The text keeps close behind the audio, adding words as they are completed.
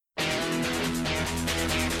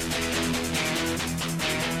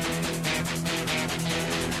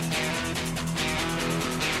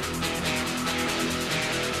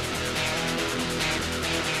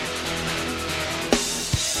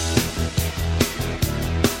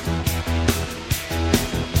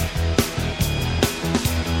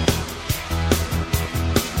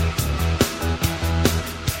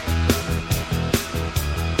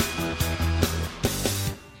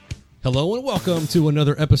Hello and welcome to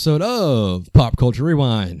another episode of Pop Culture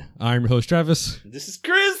Rewind. I'm your host, Travis. This is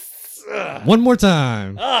Chris. One more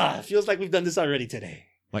time. It feels like we've done this already today.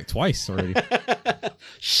 Like twice already.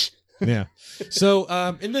 Shh. Yeah. So,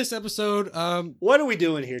 in this episode, What are we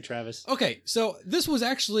doing here, Travis? okay, so this was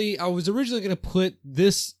actually, I was originally going to put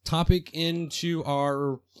this topic into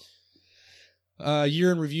our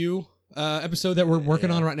year in review episode that we're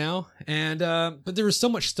working on right now. And, but there was so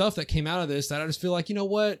much stuff that came out of this that I just feel like, you know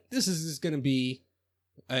what, this is going to be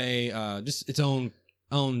a, just its own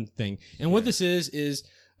thing. And what this is,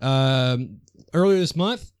 earlier this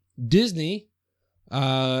month, Disney,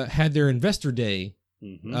 had their Investor Day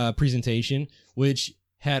presentation, which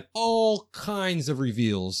had all kinds of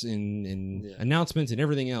reveals and announcements and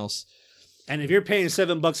everything else. And if you're paying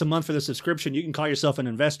 $7 a month for the subscription, you can call yourself an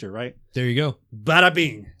investor, right? There you go. Bada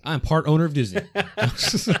bing. I'm part owner of Disney.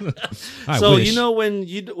 So wish. You know when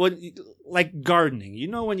like gardening, you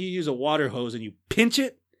know when you use a water hose and you pinch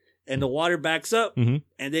it and the water backs up, and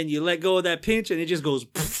then you let go of that pinch and it just goes.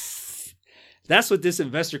 Poof. That's what this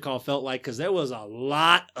investor call felt like, because there was a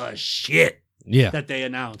lot of shit that they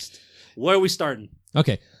announced. Where are we starting?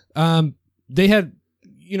 Okay. They had,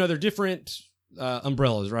 they're different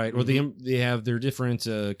umbrellas, right? Or they have their different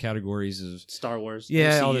categories of Star Wars,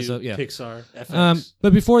 MCU, all this stuff, Pixar, FX.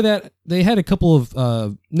 But before that, they had a couple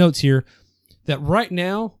of notes here that right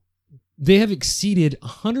now they have exceeded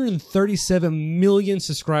 137 million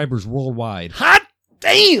subscribers worldwide. Hot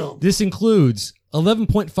damn! This includes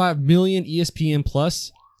 11.5 million ESPN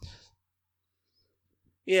Plus.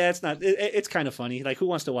 Yeah, it's not. It's kind of funny. Like, who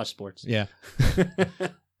wants to watch sports? Yeah.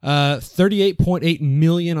 38.8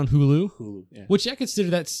 million on Hulu, yeah. which I consider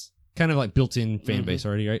that's kind of like built-in fan base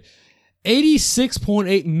already, right?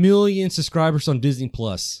 86.8 million subscribers on Disney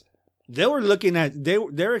Plus. They were looking at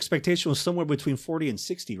their expectation was somewhere between 40 and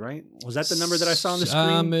 60, right? Was that the number that I saw on the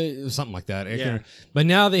screen? Something like that. Yeah. But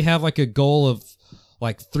now they have like a goal of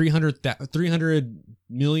like 300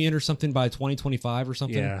 million or something by 2025 or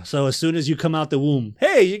something. Yeah. So as soon as you come out the womb,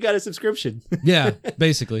 hey, you got a subscription. Yeah,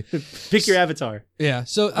 basically. Pick your avatar. Yeah.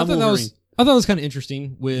 So I thought that was kind of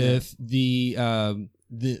interesting with the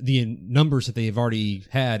numbers that they've already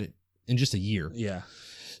had in just a year. Yeah.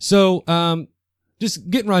 So just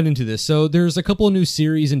getting right into this. So there's a couple of new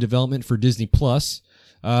series in development for Disney Plus.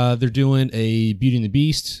 They're doing a Beauty and the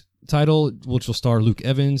Beast title, which will star Luke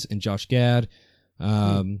Evans and Josh Gad.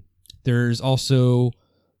 There's also,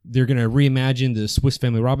 they're going to reimagine the Swiss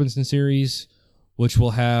Family Robinson series, which will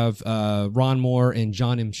have Ron Moore and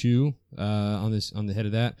John M. Chu on the head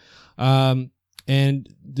of that. And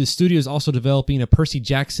the studio is also developing a Percy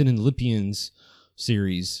Jackson and Olympians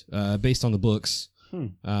series based on the books.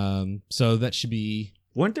 So that should be...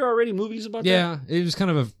 Weren't there already movies about that? Yeah, it was kind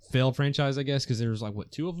of a failed franchise, I guess, because there was like,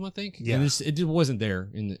 two of them, I think? Yeah. And it wasn't there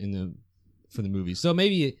for the movies. So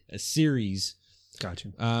maybe a series... Gotcha.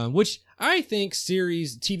 Which I think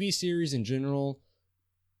TV series in general,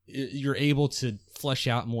 you're able to flesh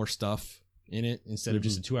out more stuff in it instead of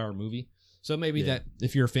just a 2-hour movie. So maybe that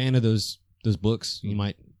if you're a fan of those books, you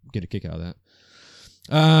might get a kick out of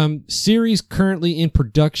that. Series currently in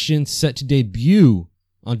production, set to debut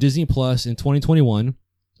on Disney Plus in 2021.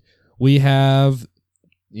 We have,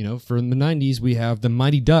 from the 90s, we have the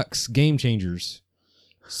Mighty Ducks Game Changers.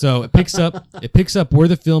 So it picks up where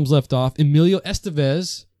the film's left off. Emilio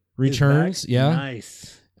Estevez returns. Yeah.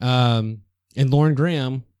 Nice. And Lauren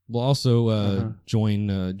Graham will also join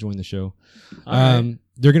the show. Right.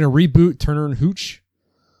 They're gonna reboot Turner and Hooch.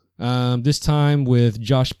 This time with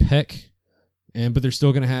Josh Peck, but they're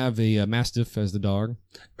still gonna have a Mastiff as the dog.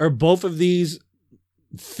 Are both of these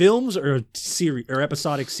films or series or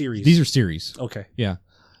episodic series? These are series. Okay. Yeah.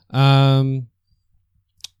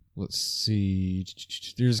 Let's see.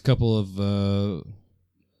 There's a couple of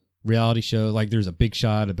reality shows. Like there's a Big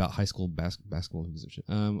Shot about high school basketball.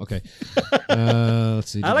 Okay.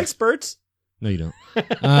 Let's see. I like spurts. No, you don't.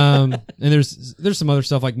 And there's some other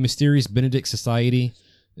stuff like Mysterious Benedict Society.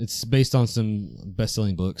 It's based on some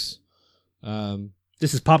best-selling books.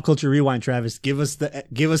 This is Pop Culture Rewind, Travis. Give us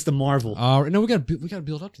the Marvel. No, we got to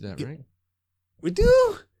build up to that, right? We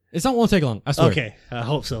do. It's not won't take long. I swear. Okay, I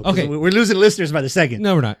hope so. Okay, we're losing listeners by the second.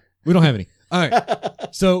 No, we're not. We don't have any. All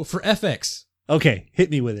right. So for FX, okay,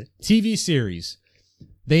 hit me with it. TV series.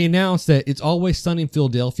 They announced that It's Always Sunny in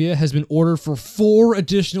Philadelphia has been ordered for 4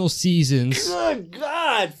 additional seasons. Good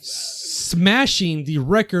God! Smashing the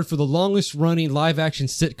record for the longest running live action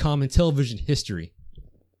sitcom in television history.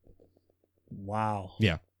 Wow.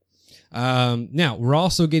 Yeah. Now we're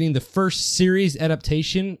also getting the first series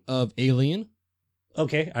adaptation of Alien.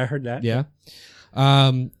 Okay, I heard that. Yeah.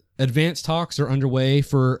 advanced talks are underway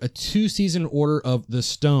for a 2-season order of The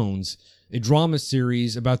Stones, a drama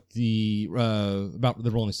series about the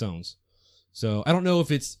Rolling Stones. So I don't know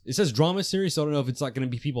if it says drama series, so I don't know if it's like going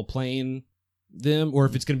to be people playing them or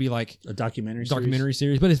if it's going to be like a documentary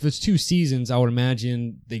series. But if it's 2 seasons, I would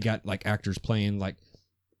imagine they got like actors playing like.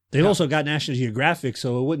 They've also got National Geographic,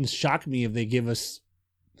 so it wouldn't shock me if they give us,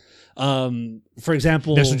 for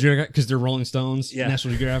example, National Geographic because they're Rolling Stones. Yeah,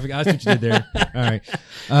 National Geographic. That's what you did there. All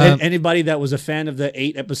right. Anybody that was a fan of the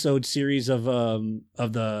 8-episode series of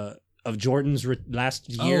Jordan's last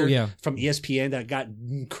year from ESPN that got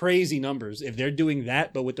crazy numbers. If they're doing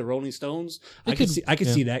that, but with the Rolling Stones, I could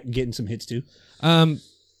see that getting some hits too.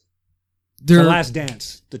 The Last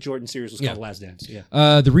Dance, the Jordan series was called Last Dance. Yeah.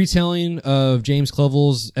 The retelling of James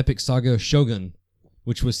Clavell's epic saga Shogun,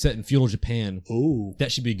 which was set in feudal Japan. Ooh,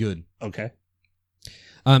 that should be good. Okay.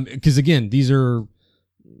 Because again, these are.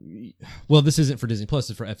 Well, this isn't for Disney Plus;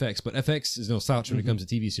 it's for FX. But FX is no slouch when it comes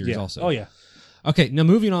to TV series. Also. Oh yeah. Okay, now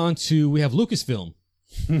moving on to we have Lucasfilm.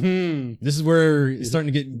 This is where it's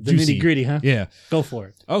starting to get the nitty gritty, huh? Yeah, go for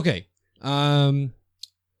it. Okay,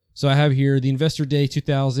 so I have here the Investor Day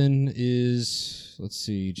 2000 is. Let's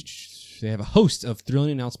see, they have a host of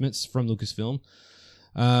thrilling announcements from Lucasfilm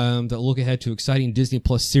that look ahead to exciting Disney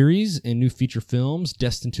Plus series and new feature films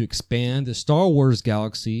destined to expand the Star Wars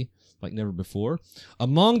galaxy like never before.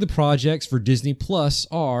 Among the projects for Disney Plus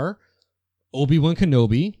are Obi-Wan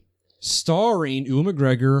Kenobi, starring Ewan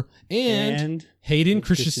McGregor and Hayden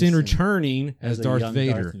Christensen returning as Darth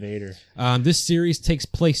Vader. This series takes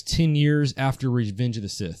place 10 years after Revenge of the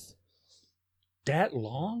Sith. That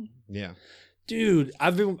long? Yeah. Dude,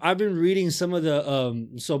 I've been reading some of the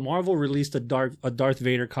so Marvel released a Darth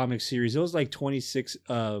Vader comic series. It was like 26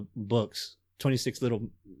 books, 26 little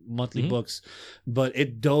monthly books, but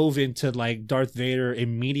it dove into like Darth Vader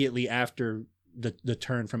immediately after the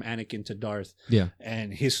turn from Anakin to Darth. Yeah.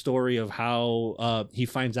 And his story of how he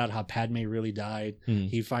finds out how Padme really died.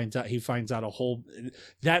 He finds out a whole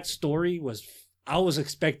that story was I was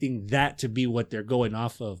expecting that to be what they're going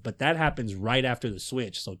off of, but that happens right after the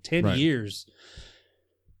switch. So 10 years.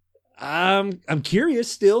 I'm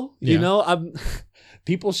curious still. You know,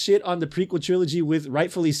 people shit on the prequel trilogy with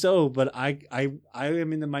rightfully so, but I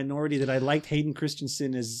am in the minority that I liked Hayden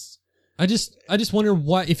Christensen as I just wonder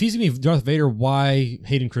why if he's gonna be Darth Vader, why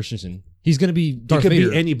Hayden Christensen? He's gonna be Darth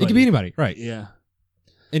Vader. It could be anybody, right? Yeah.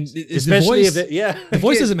 And especially the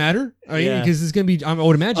voice doesn't matter, because it's gonna be. I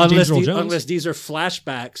would imagine James Earl Jones. Unless these are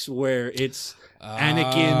flashbacks where it's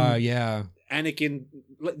Anakin. Anakin,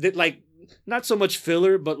 like not so much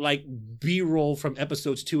filler, but like B-roll from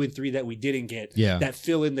episodes 2 and 3 that we didn't get. Yeah. That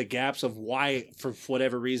fill in the gaps of why, for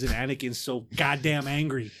whatever reason, Anakin's so goddamn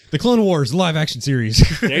angry. The Clone Wars live action series.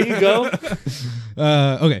 There you go.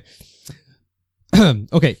 Okay.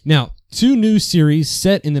 Okay, now 2 new series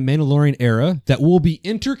set in the Mandalorian era that will be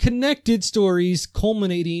interconnected stories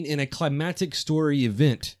culminating in a climactic story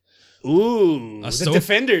event. Ooh, the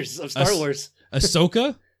Defenders of Star Wars.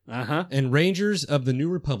 Ahsoka and Rangers of the New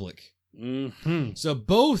Republic. So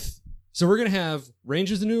we're going to have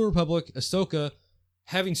Rangers of the New Republic, Ahsoka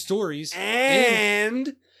having stories.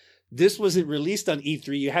 And this wasn't released on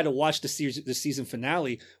E3. You had to watch the season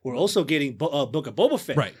finale. We're also getting Book of Boba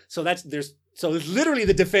Fett. Right. So it's literally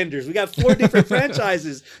the Defenders. We got 4 different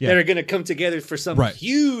franchises that are going to come together for some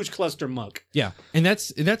huge cluster muck. Yeah, and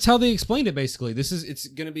that's how they explained it. Basically, it's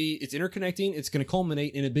interconnecting. It's going to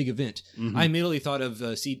culminate in a big event. I immediately thought of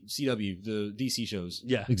CW, the DC shows.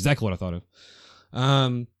 Yeah, exactly what I thought of.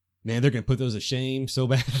 Man, they're going to put those to shame so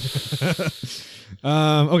bad.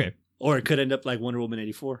 Okay, or it could end up like Wonder Woman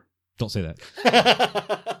 84. Don't say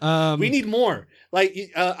that. We need more. Like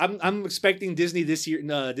I'm expecting Disney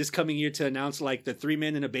this coming year to announce like the 3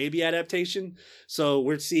 Men and a Baby adaptation. So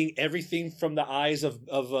we're seeing everything from the eyes of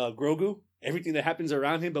Grogu, everything that happens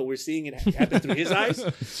around him, but we're seeing it happen through his eyes.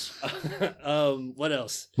 What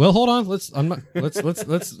else? Well, hold on. Let's slow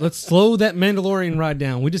that Mandalorian ride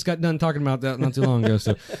down. We just got done talking about that not too long ago.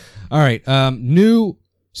 So, all right.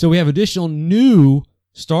 So we have additional new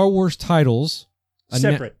Star Wars titles.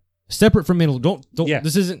 Separate from Mandalorian. Don't.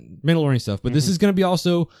 This isn't Mandalorian stuff, but this is going to be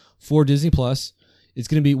also for Disney Plus. It's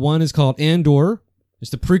going to be one is called Andor. It's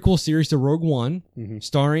the prequel series to Rogue One,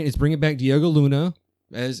 starring. It's bringing back Diego Luna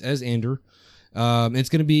as Andor.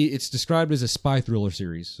 It's described as a spy thriller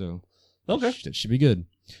series. So that should be good.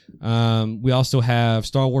 We also have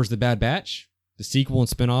Star Wars: The Bad Batch, the sequel and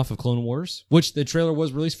spinoff of Clone Wars, which the trailer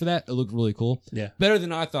was released for that. It looked really cool. Yeah. Better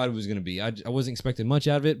than I thought it was going to be. I wasn't expecting much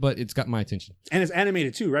out of it, but it's got my attention. And it's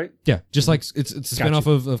animated too, right? Yeah. Just like it's a spinoff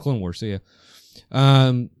of Clone Wars. So yeah.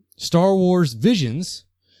 Star Wars Visions.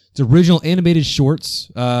 It's original animated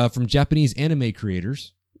shorts from Japanese anime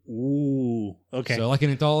creators. Ooh, okay. So like an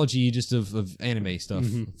anthology just of anime stuff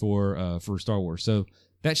for Star Wars. So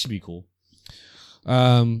that should be cool.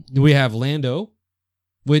 We have Lando,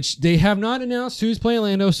 which they have not announced who's playing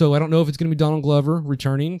Lando, so I don't know if it's going to be Donald Glover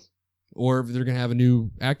returning, or if they're going to have a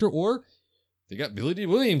new actor, or they got Billy Dee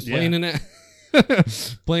Williams playing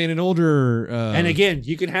playing an older. And again,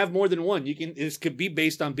 you can have more than one. This could be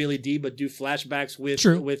based on Billy D, but do flashbacks with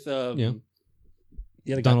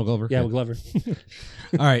Donald Glover. Yeah, with Glover.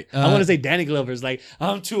 All right. I want to say Danny Glover's like,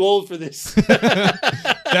 I'm too old for this.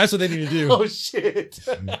 That's what they need to do. Oh, shit.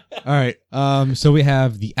 All right. So we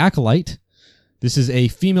have The Acolyte. This is a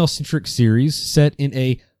female-centric series set in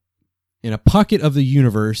a pocket of the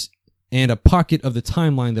universe and a pocket of the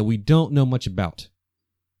timeline that we don't know much about.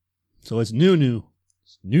 So it's new.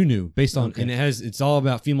 It's new, based on, and it's all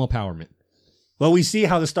about female empowerment. Well, we see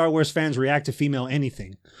how the Star Wars fans react to female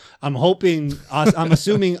anything. I'm assuming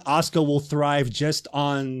Asuka will thrive just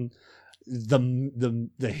on the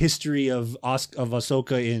history of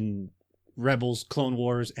Ahsoka in Rebels, Clone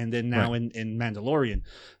Wars, and then now in Mandalorian.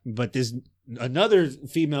 But there's another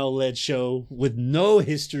female-led show with no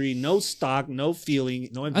history, no stock, no feeling,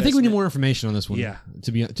 no investment. I think we need more information on this one. Yeah,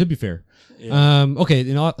 to be fair. Yeah. Okay,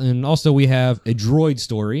 and also we have a droid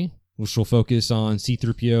story, which will focus on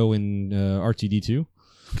C-3PO and R2-D2.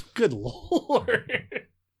 Good Lord.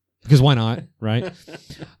 Because why not, right?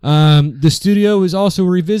 The studio is also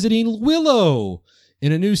revisiting Willow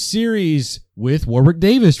in a new series with Warwick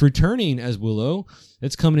Davis returning as Willow.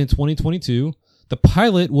 It's coming in 2022. The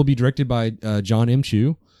pilot will be directed by John M.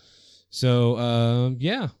 Chu. So,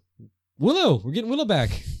 Willow. We're getting Willow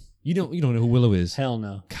back. You don't know who Willow is. Hell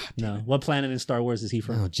no. God, no. What planet in Star Wars is he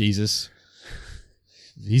from? Oh, Jesus.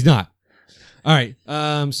 He's not. All right.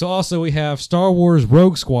 So also we have Star Wars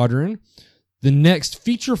Rogue Squadron, the next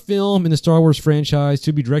feature film in the Star Wars franchise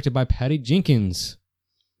to be directed by Patty Jenkins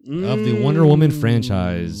of the Wonder Woman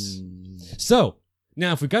franchise. So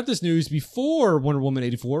now, if we got this news before Wonder Woman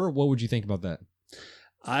 84, what would you think about that?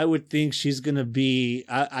 I would think she's going to be,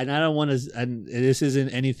 I don't want to, and this isn't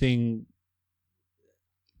anything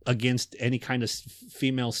against any kind of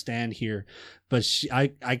female stand here, but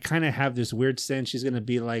I kind of have this weird sense she's going to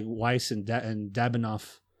be like Weiss and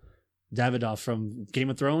Davidoff from Game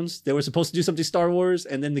of Thrones. They were supposed to do something Star Wars,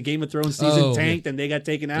 and then the Game of Thrones season tanked and they got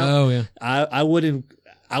taken out. Oh yeah. I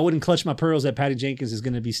wouldn't clutch my pearls that Patty Jenkins is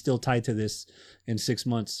going to be still tied to this in 6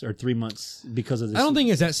 months or 3 months because of this. I don't think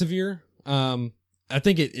it's that severe. I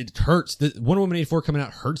think it hurts. The Wonder Woman 84 coming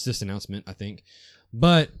out hurts this announcement, I think.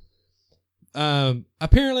 But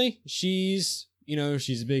apparently she's a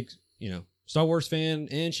big, Star Wars fan,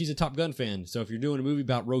 and she's a Top Gun fan. So if you're doing a movie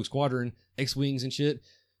about Rogue Squadron, X-Wings and shit,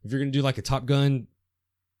 if you're going to do like a Top Gun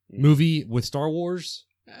movie with Star Wars,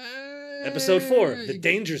 Episode 4, The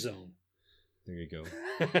Danger Zone. There you go.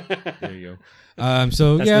 There you go.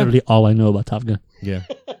 So that's literally all I know about Top Gun. Yeah.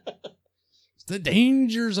 It's the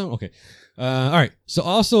Danger Zone. Okay. All right. So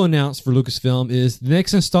also announced for Lucasfilm is the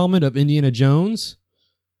next installment of Indiana Jones.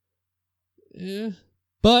 Yeah.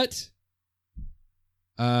 But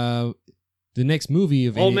the next movie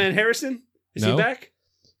of Old Man Harrison? Is he back?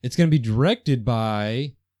 It's going to be directed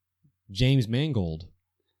by James Mangold,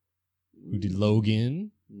 who did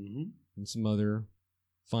Logan and some other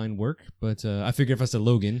fine work. But I figure if I said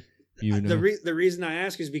Logan, you know. The reason I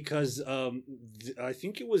ask is because I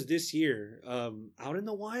think it was this year, Out in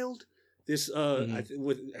the Wild. This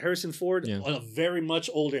with Harrison Ford, a very much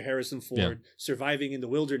older Harrison Ford, surviving in the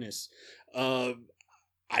wilderness.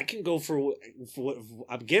 I can go for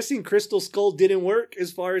I'm guessing Crystal Skull didn't work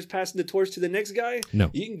as far as passing the torch to the next guy.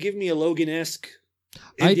 No, you can give me a Logan-esque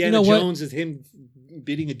Indiana Jones as him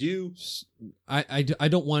bidding adieu. I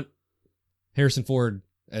don't want Harrison Ford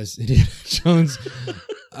as Indiana Jones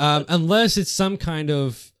unless it's some kind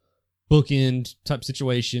of bookend type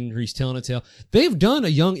situation where he's telling a tale. They've done a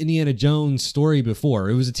young Indiana Jones story before.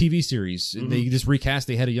 It was a TV series. And they just recast.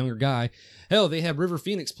 They had a younger guy. Hell, they had River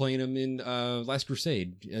Phoenix playing him in Last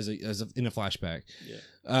Crusade in a flashback.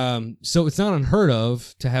 Yeah. So it's not unheard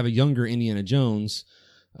of to have a younger Indiana Jones.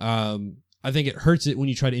 I think it hurts it when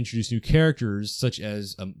you try to introduce new characters, such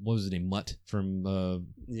as what was his name, Mutt from Shia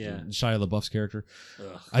LaBeouf's character.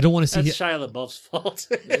 Ugh. I don't want to see that's Shia LaBeouf's fault,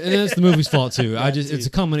 and that's the movie's fault too. It's a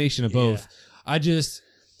combination of both. Yeah. There's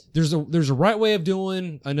a right way of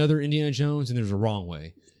doing another Indiana Jones, and there's a wrong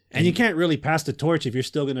way, and you can't really pass the torch if you're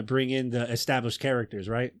still going to bring in the established characters,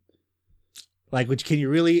 right? Like, can you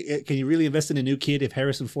really invest in a new kid if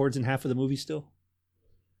Harrison Ford's in half of the movie still?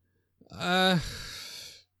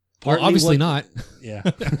 Well, obviously not. Yeah.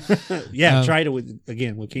 Yeah, tried it with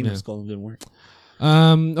Kingdom Skull and it didn't work.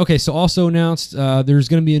 Okay, so also announced there's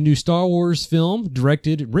going to be a new Star Wars film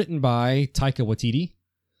written by Taika Waititi.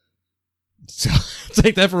 So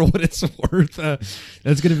take that for what it's worth.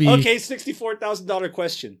 That's going to be... Okay, $64,000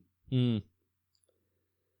 question.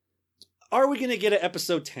 Are we going to get an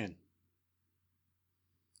episode 10?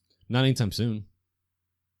 Not anytime soon.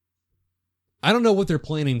 I don't know what they're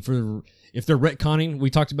planning for. If they're retconning, we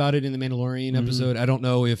talked about it in the Mandalorian episode. I don't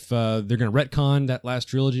know if they're going to retcon that last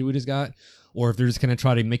trilogy we just got, or if they're just going to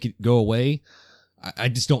try to make it go away. I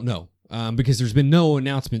just don't know. Because there's been no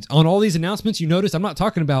announcements. On all these announcements, you notice I'm not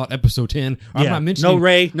talking about episode 10. I'm not mentioning... No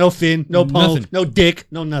Rey, no Finn, no Poe, no Dick,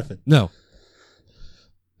 no nothing. No.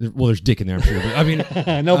 Well, there's Dick in there, I'm sure. But I mean...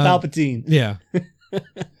 no Palpatine. Yeah.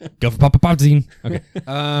 Go for Papa Palpatine. Okay.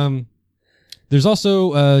 There's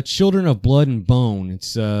also Children of Blood and Bone.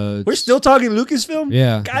 It's we're still talking Lucasfilm?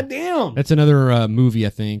 Yeah. God damn. That's another movie, I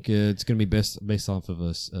think. It's going to be based off of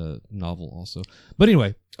a novel also. But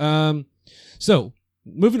anyway, so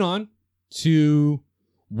moving on to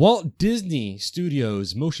Walt Disney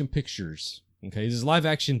Studios Motion Pictures. Okay, this is live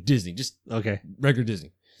action Disney, just regular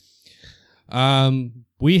Disney.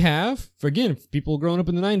 We have, for people growing up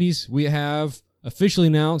in the 90s, we have officially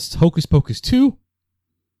announced Hocus Pocus 2.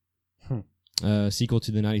 Sequel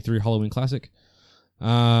to the 93 Halloween classic.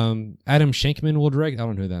 Adam Shankman will direct. I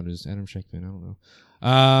don't know who that is. Adam Shankman, I don't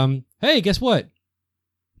know. Hey, guess what?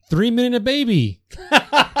 3 Men and a Baby.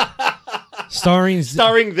 Starring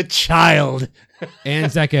the child.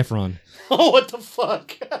 And Zac Efron. Oh, what the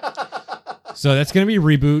fuck? So that's going to be a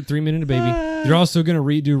reboot, 3 Men and a Baby. They're also going to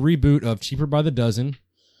reboot of Cheaper by the Dozen.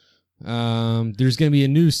 There's going to be a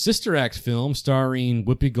new Sister Act film starring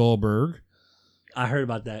Whoopi Goldberg. I heard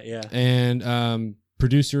about that, yeah. And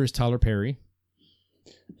producer is Tyler Perry.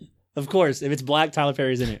 Of course. If it's black, Tyler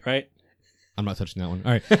Perry's in it, right? I'm not touching that one.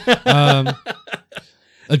 All right.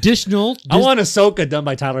 Additional... I want Ahsoka done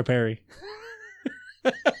by Tyler Perry.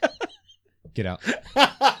 Get out.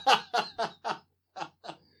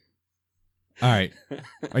 All right.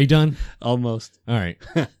 Are you done? Almost. All right.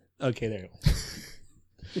 Okay, there you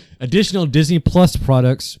go. Additional Disney Plus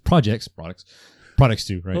projects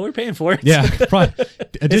too, right? Well, we're paying for it. Yeah.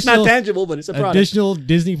 It's not tangible, but it's a product. Additional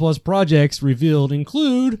Disney Plus projects revealed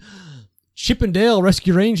include Chip and Dale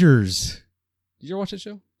Rescue Rangers. Did you ever watch that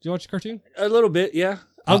show? Did you watch the cartoon? A little bit, yeah.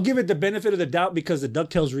 I'll give it the benefit of the doubt because the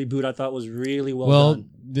DuckTales reboot I thought was really well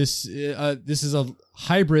done. This is a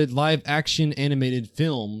hybrid live action animated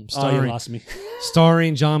film you lost me.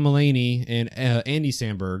 starring John Mulaney and Andy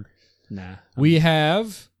Samberg. Nah. We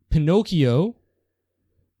have Pinocchio,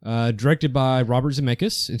 directed by Robert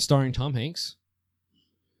Zemeckis and starring Tom Hanks.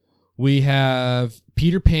 We have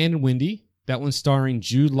Peter Pan and Wendy. That one's starring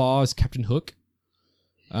Jude Law as Captain Hook.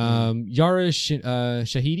 Yara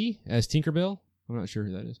Shahidi as Tinkerbell. I'm not sure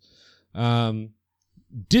who that is.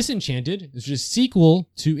 Disenchanted, which is a sequel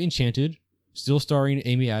to Enchanted, still starring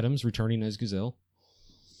Amy Adams, returning as Gazelle.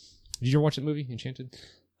 Did you ever watch that movie, Enchanted?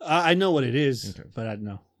 I know what it is, but I don't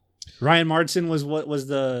know. Ryan Marston was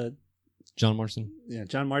the... John Marston? Yeah,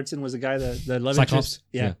 John Marston was the guy that love Cyclops?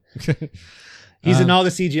 interest. Yeah. He's in all the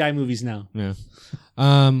CGI movies now. Yeah.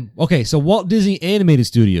 Okay, so Walt Disney Animated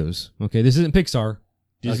Studios. Okay, this isn't Pixar.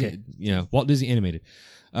 Disney, okay. Yeah, Walt Disney Animated.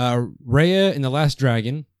 Raya and the Last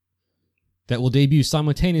Dragon that will debut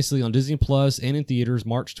simultaneously on Disney Plus and in theaters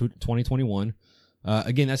March 2021.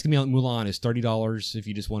 Again, that's going to be on Mulan. It's $30 if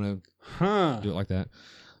you just want to do it like that.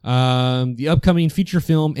 The upcoming feature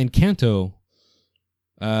film Encanto,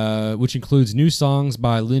 which includes new songs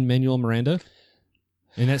by Lin-Manuel Miranda.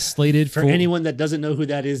 And that's slated for anyone that doesn't know who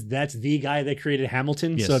that is. That's the guy that created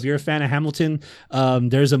Hamilton. Yes. So if you're a fan of Hamilton,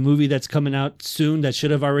 there's a movie that's coming out soon that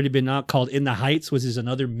should have already been out called In the Heights, which is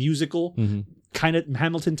another musical kind of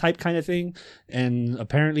Hamilton type kind of thing. And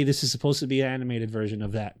apparently this is supposed to be an animated version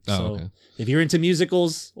of that. If you're into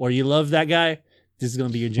musicals or you love that guy, this is going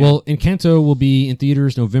to be your jam. Well, Encanto will be in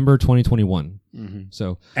theaters November 2021.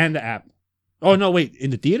 So and the app. Oh no, wait, in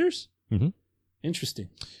the theaters? Interesting.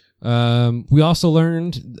 We also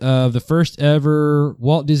learned the first ever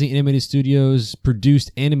Walt Disney Animated Studios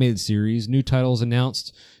produced animated series. New titles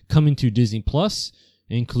announced coming to Disney Plus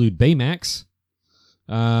include Baymax,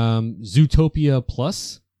 Zootopia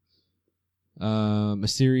Plus, a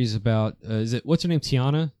series about what's her name?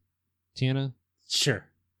 Tiana? Sure.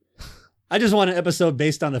 I just want an episode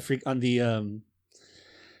based on the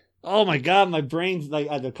oh my god, my brain's like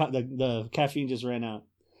the caffeine just ran out.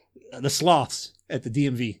 The sloths at the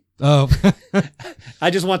DMV. Oh,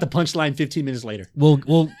 I just want the punchline 15 minutes later.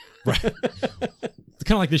 Well, right. It's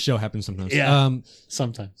kind of like this show happens sometimes. Yeah,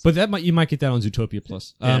 sometimes. But you might get that on Zootopia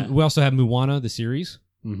Plus. We also have Moana, the series.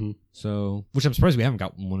 Mm-hmm. So, which I'm surprised we haven't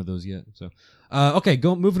got one of those yet. So, okay,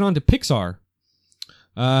 moving on to Pixar.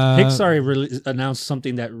 Pixar announced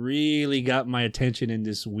something that really got my attention in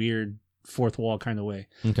this weird fourth wall kind of way.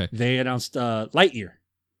 Okay, they announced Lightyear.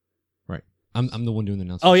 Right, I'm the one doing the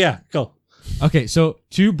announcement. Oh yeah, go. Okay, so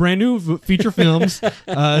 2 brand new feature films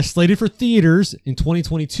slated for theaters in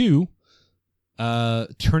 2022: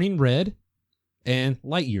 Turning Red and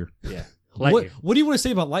Lightyear. Yeah, Lightyear. What do you want to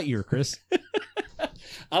say about Lightyear, Chris?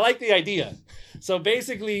 I like the idea. So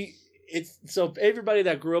basically, so everybody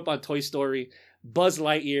that grew up on Toy Story, Buzz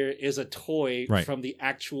Lightyear is a toy from the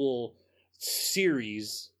actual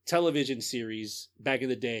television series back in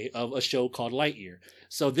the day of a show called Lightyear.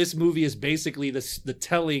 So this movie is basically the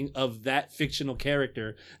telling of that fictional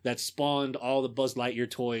character that spawned all the Buzz Lightyear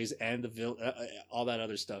toys and all that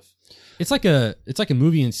other stuff. It's like a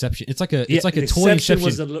movie Inception. It's like a toy Inception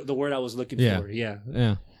was the word I was looking for.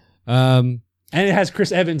 Yeah. And it has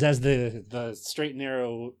Chris Evans as the straight and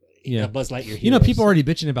narrow Buzz Lightyear hero. People already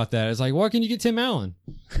bitching about that. It's like, why can't you get Tim Allen?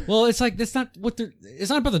 Well, it's like it's not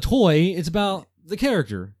about the toy. It's about the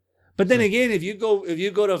character. But then again, if you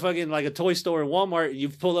go to fucking like a toy store in Walmart and you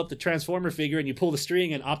pull up the Transformer figure and you pull the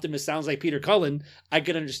string and Optimus sounds like Peter Cullen, I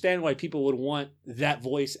could understand why people would want that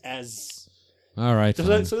voice as. All right. So a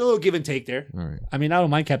little give and take there. All right. I mean, I don't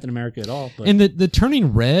mind Captain America at all. But. And the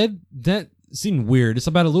Turning Red, that seemed weird. It's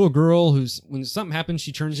about a little girl when something happens,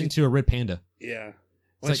 she turns into a red panda. Yeah.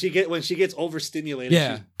 When she gets overstimulated,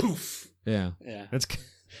 she's poof. Yeah.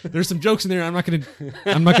 There's some jokes in there. I'm not gonna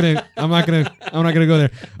go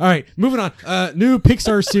there. All right, moving on. New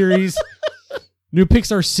Pixar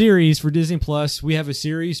series for Disney Plus. We have a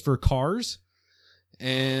series for Cars,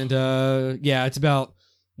 and it's about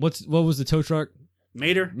what was the tow truck?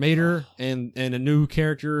 Mater, and a new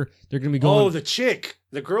character. They're gonna be going. Oh, the chick,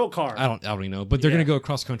 the girl car. I don't even know, but they're gonna go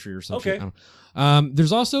across country or something. Okay.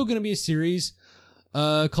 There's also gonna be a series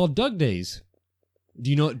called Doug Days. Do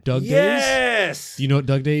you know what Doug Days? Yes. Do you know what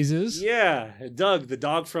Doug Days is? Yeah, Doug, the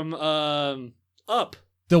dog from Up.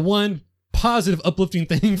 The one positive, uplifting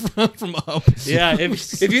thing from Up. Yeah,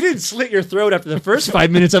 if you didn't slit your throat after the first 5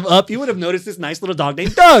 minutes of Up, you would have noticed this nice little dog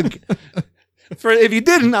named Doug. If you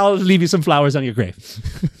didn't, I'll leave you some flowers on your grave.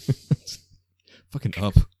 Fucking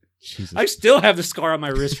Up. Jesus. I still have the scar on my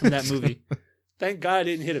wrist from that movie. Thank God I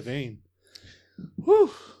didn't hit a vein.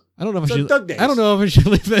 Whew. I don't know if I should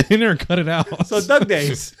leave that in there and cut it out. So Doug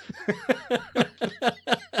Days.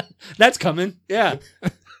 That's coming. Yeah.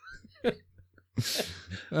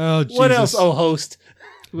 Oh, Jesus. What else? Oh, host.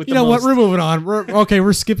 You know what? We're moving on.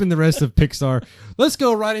 We're skipping the rest of Pixar. Let's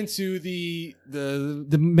go right into the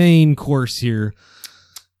main course here.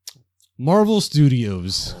 Marvel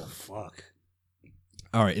Studios. Oh, fuck.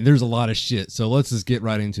 All right, and there's a lot of shit. So let's just get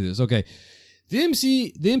right into this. Okay. The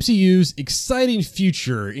MCU's exciting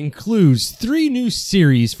future includes 3 new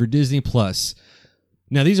series for Disney Plus.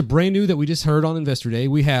 Now, these are brand new that we just heard on Investor Day.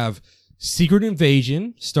 We have Secret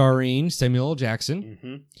Invasion, starring Samuel L. Jackson.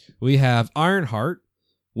 Mm-hmm. We have Ironheart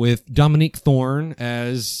with Dominique Thorne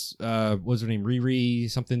as what's her name? Riri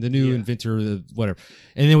something, the new inventor, whatever.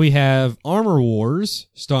 And then we have Armor Wars,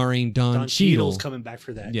 starring Don Cheadle's coming back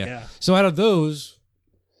for that. Yeah. So out of those,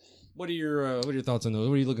 what are your thoughts on those?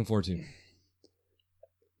 What are you looking forward to?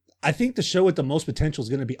 I think the show with the most potential is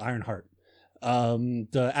going to be Ironheart.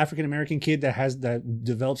 The African American kid that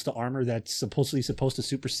develops the armor that's supposed to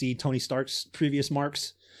supersede Tony Stark's previous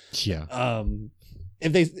marks. Yeah.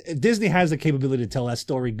 If Disney has the capability to tell that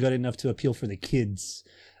story good enough to appeal for the kids,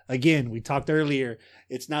 again, we talked earlier,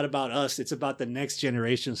 it's not about us, it's about the next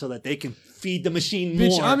generation so that they can feed the machine more.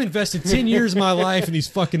 Bitch, I'm invested 10 years of my life in these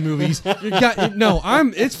fucking movies.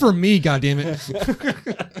 It's for me,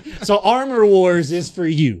 goddammit. So Armor Wars is for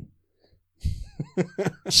you.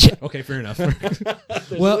 Shit. Okay, fair enough. There's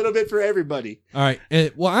a little bit for everybody. All right.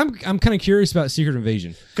 I'm kind of curious about Secret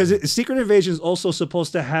Invasion, because Secret Invasion is also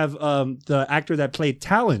supposed to have the actor that played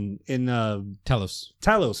Talon in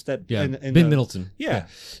Talos. That Ben Middleton. Yeah.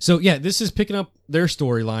 So this is picking up their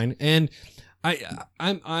storyline, and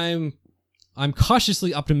I'm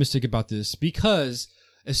cautiously optimistic about this because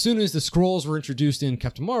as soon as the Skrulls were introduced in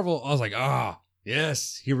Captain Marvel, I was like,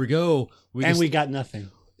 yes, here we go. We got nothing.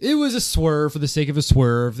 It was a swerve for the sake of a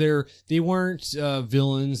swerve. They weren't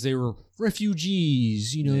villains. They were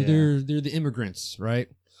refugees. They're the immigrants, right?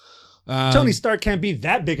 Tony Stark can't be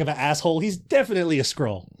that big of an asshole. He's definitely a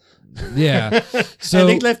Skrull. Yeah. So and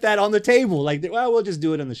they left that on the table. Like, we'll just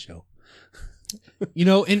do it on the show.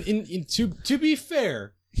 And to be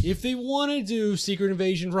fair, if they want to do Secret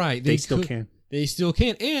Invasion right, they still can. They still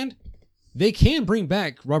can, and they can bring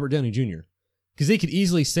back Robert Downey Jr. because they could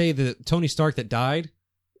easily say that Tony Stark that died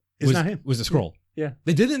was a Skrull. Yeah.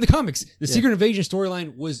 They did it in the comics. The Secret Invasion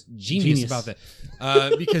storyline was genius about that.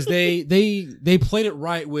 Because they played it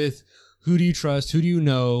right with who do you trust, who do you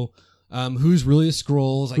know, who's really a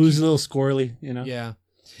Skrull, like who's a little squirrely, you know? Yeah.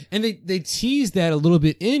 And they teased that a little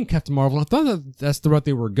bit in Captain Marvel. And I thought that's the route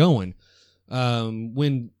they were going.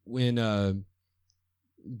 When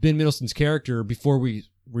Ben Mendelsohn's character, before we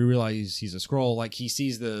realize he's a Skrull, like he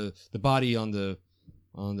sees the body on the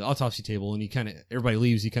autopsy table, and everybody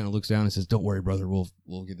leaves. He kind of looks down and says, "Don't worry, brother,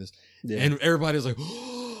 we'll get this." Yeah. And everybody's like,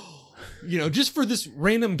 just for this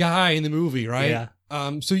random guy in the movie, right? Yeah.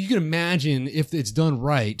 So you can imagine if it's done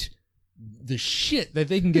right, the shit that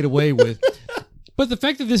they can get away with. But the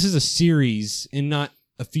fact that this is a series and not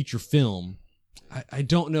a feature film, I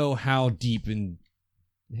don't know how deep in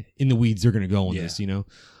the weeds they're going to go on this,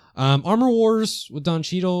 Armor Wars with Don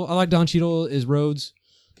Cheadle. I like Don Cheadle as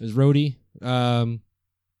Rhodey.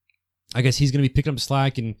 I guess he's going to be picking up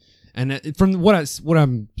slack, and from what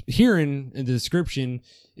I'm hearing in the description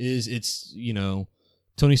is it's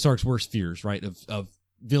Tony Stark's worst fears, right? Of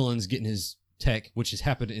villains getting his tech, which has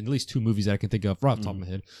happened in at least 2 movies that I can think of right off the top of my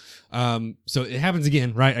head. So it happens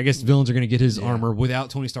again, right? I guess villains are going to get his armor without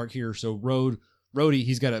Tony Stark here. So Rhodey,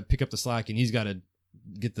 he's got to pick up the slack, and he's got to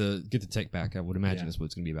get the tech back. I would imagine is what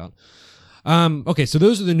it's going to be about. Okay, so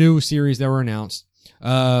those are the new series that were announced.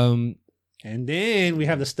 And then we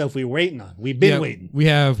have the stuff we're waiting on. We've been waiting. We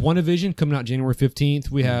have WandaVision coming out January 15th.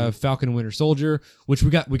 We have Falcon and Winter Soldier, which we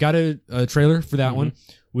got a trailer for that one.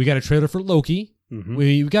 We got a trailer for Loki.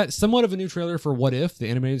 We got somewhat of a new trailer for What If, the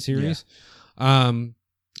animated series. And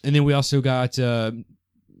then we also got a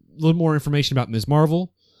little more information about Ms.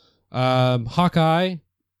 Marvel. Hawkeye,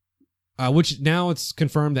 which now it's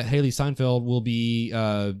confirmed that Haley Steinfeld will be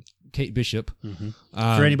Kate Bishop.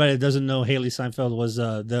 For anybody that doesn't know, Haley Steinfeld was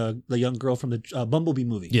the young girl from the Bumblebee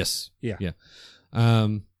movie. Yes. Yeah.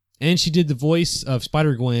 And she did the voice of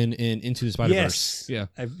Spider-Gwen in Into the Spider-Verse. Yes.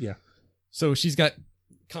 Yeah. So she's got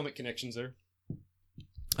comic connections there.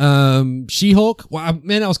 She-Hulk. Well, I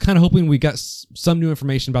was kind of hoping we got some new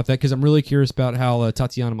information about that because I'm really curious about how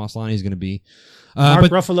Tatiana Maslany is going to be.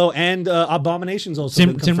 Mark Ruffalo and Abomination's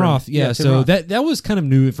also Tim Roth. Yeah, so Roth. That was kind of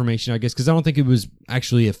new information, I guess, because I don't think it was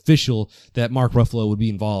actually official that Mark Ruffalo would be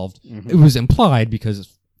involved. It was implied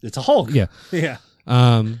because it's a Hulk. Yeah. Yeah.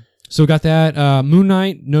 So we got that. Moon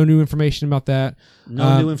Knight, no new information about that.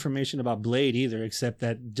 No new information about Blade either, except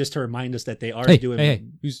that just to remind us that they are doing. Hey,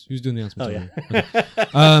 who's doing the announcement? Oh yeah.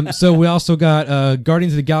 Okay. So we also got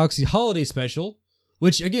Guardians of the Galaxy Holiday Special,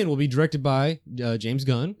 which again will be directed by James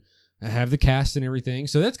Gunn. I have the cast and everything,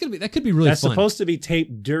 so that could be really fun. That's supposed to be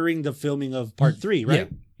taped during the filming of Part 3, right?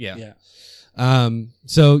 Yeah.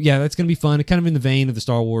 So yeah, that's gonna be fun. Kind of in the vein of the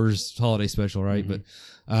Star Wars Holiday Special, right? But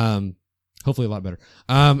hopefully a lot better.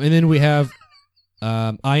 And then we have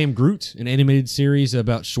I Am Groot, an animated series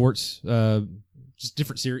about shorts, just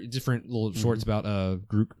different little shorts about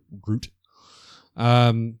Groot.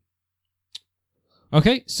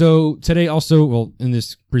 Okay, so today also, in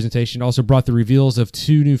this presentation, also brought the reveals of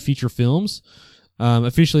 2 new feature films.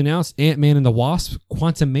 Officially announced Ant-Man and the Wasp: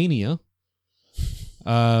 Quantumania.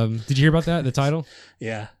 Did you hear about that? The title?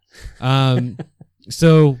 Yeah.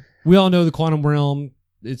 So we all know the quantum realm.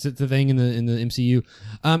 It's a thing in the MCU.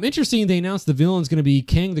 Interesting. They announced the villain's going to be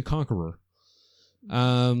Kang the Conqueror.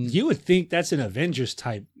 You would think that's an Avengers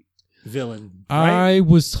type villain, right? I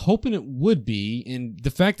was hoping it would be, and the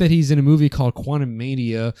fact that he's in a movie called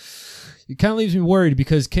Quantumania, it kind of leaves me worried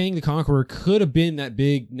because Kang the Conqueror could have been that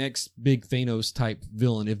next big Thanos type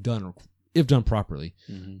villain if done properly,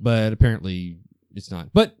 but apparently it's not.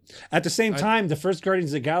 But at the same time, the first Guardians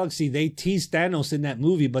of the Galaxy, they teased Thanos in that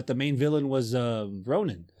movie, but the main villain was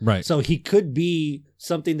Ronan, right? So he could be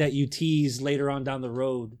something that you tease later on down the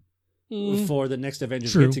road. For the next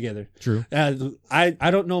Avengers get together. True.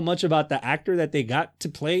 I don't know much about the actor that they got to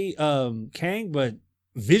play Kang, but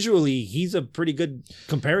visually he's a pretty good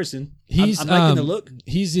comparison. I'm liking the look.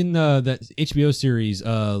 He's in that HBO series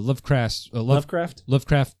Lovecraft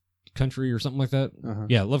Country or something like that.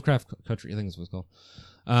 Yeah, Lovecraft Country, I think that's what it's called.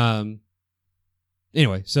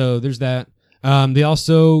 Anyway, so there's that. They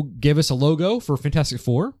also gave us a logo for Fantastic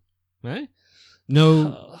Four. Right?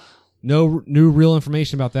 No new real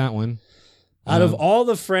information about that one. Out of all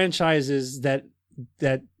the franchises that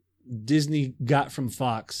Disney got from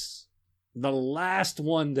Fox, the last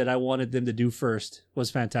one that I wanted them to do first was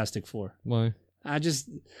Fantastic Four. Why? Out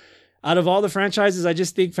of all the franchises, I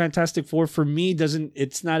just think Fantastic Four for me it's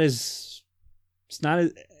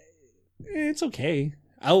okay.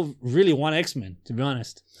 I really want X-Men, to be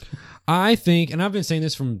honest. I think, and I've been saying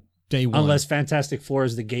this from day one. Unless Fantastic Four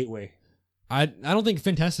is the gateway. I don't think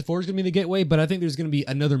Fantastic Four is going to be the gateway, but I think there's going to be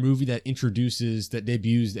another movie that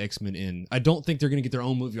debuts the X-Men in. I don't think they're going to get their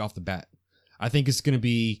own movie off the bat. I think it's going to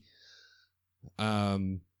be, they're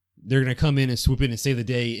going to come in and swoop in and save the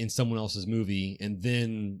day in someone else's movie, and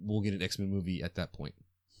then we'll get an X-Men movie at that point.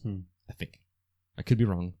 I think. I could be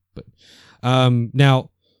wrong, but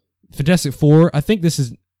now Fantastic Four, I think this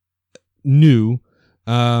is new,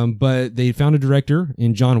 but they found a director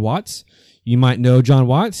in John Watts. You might know John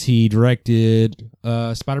Watts. He directed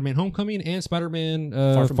Spider-Man Homecoming and Spider-Man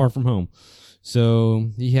Far From Home. So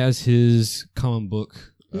he has his comic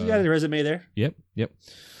book. He's got a resume there. Yep.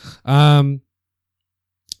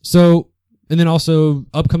 So, and then also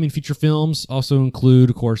upcoming feature films also include,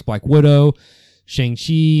 of course, Black Widow,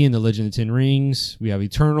 Shang-Chi and the Legend of the Ten Rings. We have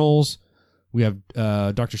Eternals. We have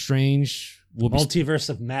Doctor Strange. Multiverse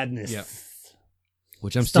of Madness. Yeah.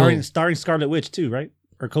 Which I'm starring Scarlet Witch too, right?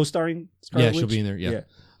 Or co-starring Scarlet Witch? Yeah, she'll be in there. Yeah.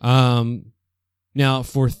 Now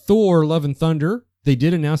for Thor: Love and Thunder, they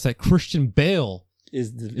did announce that Christian Bale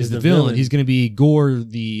is the villain. He's going to be Gore,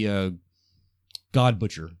 the God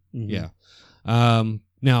Butcher. Mm-hmm. Yeah.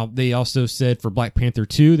 Now they also said for Black Panther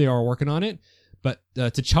 2, they are working on it, but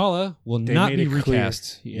T'Challa will not be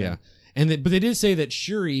recast. Yeah. But they did say that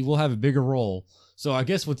Shuri will have a bigger role. So I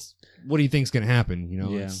guess what do you think is going to happen? You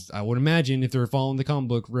know, I would imagine if they're following the comic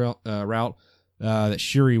book route, that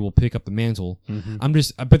Shuri will pick up the mantle. Mm-hmm.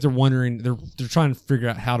 I bet they're wondering, they're trying to figure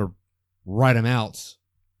out how to write them out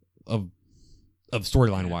of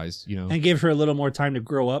storyline wise, you know, and give her a little more time to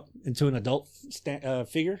grow up into an adult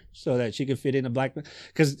figure so that she could fit in a black.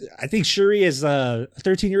 Because I think Shuri is a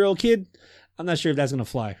 13-year-old kid. I'm not sure if that's going to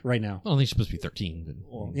fly right now. I don't think she's supposed to be 13. But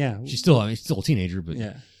well, yeah, she's still a teenager. But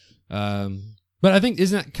yeah, but I think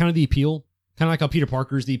isn't that kind of the appeal? Kind of like how Peter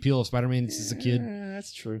Parker is the appeal of Spider-Man since a kid.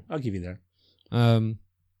 That's true. I'll give you that.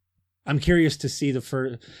 I'm curious to see the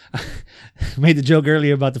first. I made the joke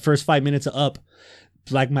earlier about the first 5 minutes of Up.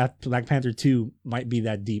 Black Panther 2 might be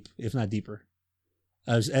that deep, if not deeper,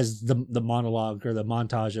 as the monologue or the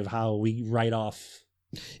montage of how we write off.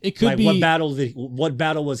 It could be what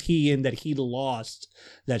battle was he in that he lost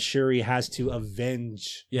that Shuri has to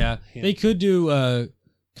avenge. Yeah, him. They could do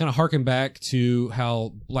kind of harken back to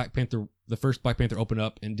how the first Black Panther opened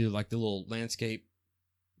up and do like the little landscape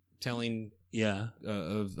telling. Yeah,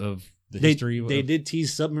 of the history. They did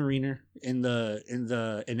tease Submariner in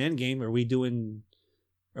Endgame. Are we doing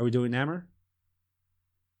Namor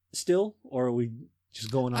still, or are we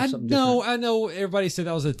just going off something different? I know everybody said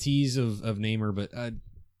that was a tease of Namor, but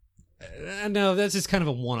I know that's just kind of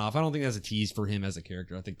a one-off. I don't think that's a tease for him as a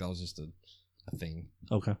character. I think that was just a thing.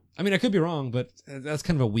 Okay. I mean, I could be wrong, but that's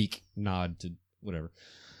kind of a weak nod to whatever.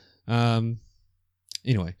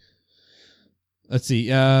 Anyway. Let's see.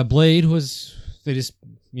 Blade they just,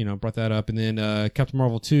 brought that up. And then Captain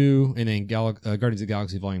Marvel 2 and then Guardians of the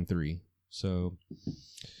Galaxy Volume 3. So I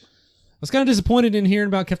was kind of disappointed in hearing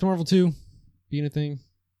about Captain Marvel 2 being a thing.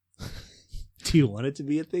 Do you want it to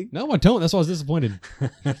be a thing? No, I don't. That's why I was disappointed.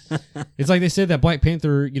 It's like they said that Black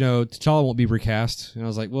Panther, T'Challa won't be recast. And I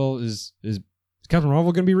was like, well, is Captain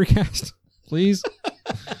Marvel going to be recast? Please?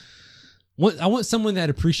 I want someone that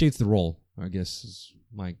appreciates the role, I guess, is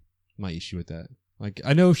my issue with that. Like,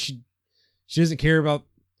 I know she doesn't care about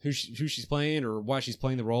who she's playing or why she's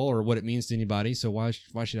playing the role or what it means to anybody. So why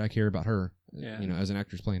should I care about her? Yeah. As an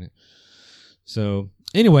actress playing it. So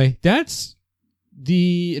anyway, that's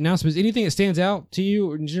the announcements. Anything that stands out to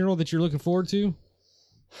you in general that you're looking forward to?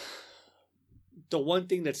 The one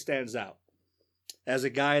thing that stands out as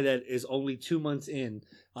a guy that is only 2 months in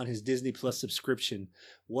on his Disney Plus subscription,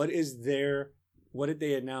 what did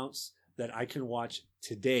they announce that I can watch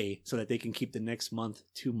today so that they can keep the next month,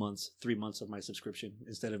 2 months, 3 months of my subscription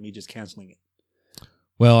instead of me just canceling it?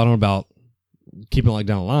 Well, I don't know about keeping it like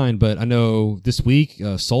down the line, but I know this week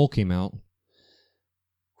Soul came out.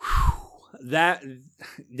 That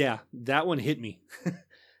one hit me.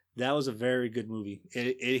 That was a very good movie.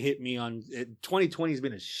 It hit me on 2020 has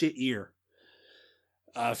been a shit year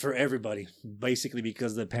for everybody, basically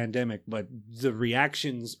because of the pandemic. But the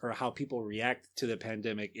reactions or how people react to the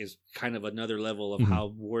pandemic is kind of another level of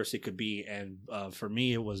how worse it could be. And for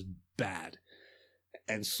me, it was bad.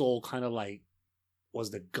 And Soul kind of like was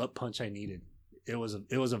the gut punch I needed. It was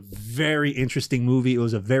a very interesting movie. It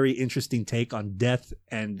was a very interesting take on death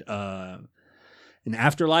and an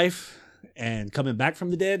afterlife and coming back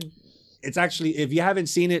from the dead. It's actually, if you haven't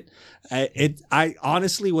seen it, I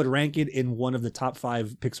honestly would rank it in one of the top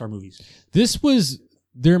 5 Pixar movies. This was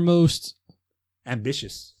their most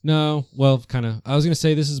ambitious. No, well, kind of. I was gonna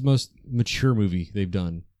say this is the most mature movie they've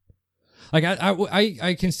done. Like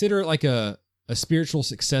I consider it like a a spiritual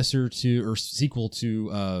successor to or sequel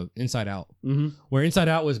to Inside Out, where Inside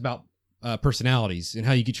Out was about personalities and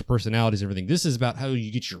how you get your personalities and everything. This is about how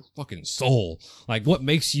you get your fucking soul, like what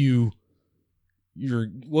makes you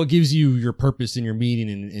what gives you your purpose and your meaning,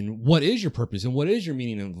 and what is your purpose and what is your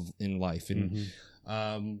meaning in life. And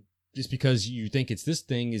just because you think it's this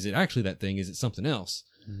thing, is it actually that thing? Is it something else?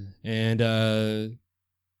 And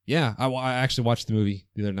yeah, I actually watched the movie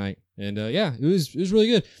the other night, and yeah, it was really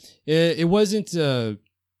good. It wasn't it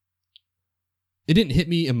didn't hit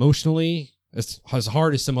me emotionally as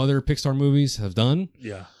hard as some other Pixar movies have done.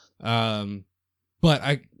 Yeah. But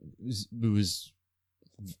it was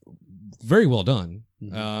very well done.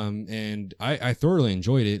 And I thoroughly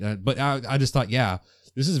enjoyed it. But I just thought, yeah,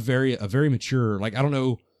 this is a very mature, like, I don't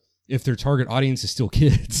know if their target audience is still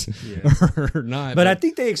kids or not. But I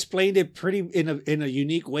think they explained it pretty in a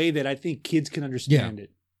unique way that I think kids can understand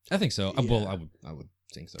it. I think so. Yeah. Well, I would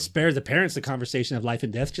think so. Spare the parents the conversation of life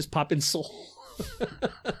and death. Just pop in Soul.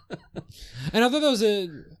 And I thought that was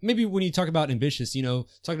maybe when you talk about ambitious,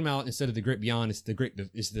 talking about instead of the great beyond, it's the great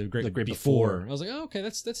before. I was like, oh, okay,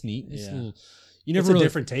 that's neat. It's a little, it's a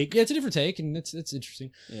different take. Yeah, it's a different take, and that's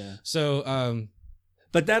interesting. Yeah. So,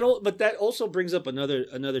 but that also brings up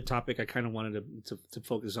another topic I kind of wanted to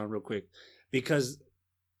focus on real quick, because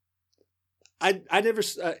I never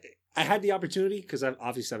I had the opportunity, because I've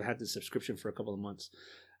had the subscription for a couple of months.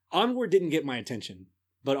 Onward didn't get my attention.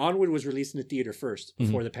 But Onward was released in the theater first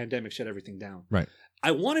before the pandemic shut everything down. Right.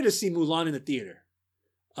 I wanted to see Mulan in the theater,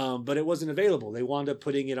 but it wasn't available. They wound up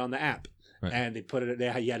putting it on the app, and they put it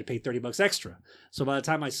there. You had to pay $30 extra. So by the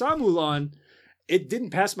time I saw Mulan, it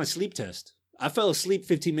didn't pass my sleep test. I fell asleep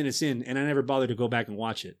 15 minutes in, and I never bothered to go back and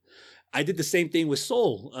watch it. I did the same thing with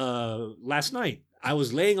Soul last night. I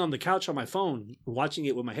was laying on the couch on my phone watching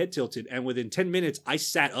it with my head tilted, and within 10 minutes, I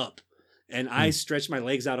sat up. And I stretched my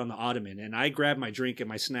legs out on the ottoman, and I grabbed my drink and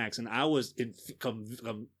my snacks, and I was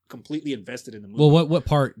completely invested in the movie. Well, what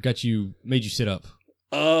part made you sit up?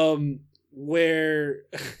 Where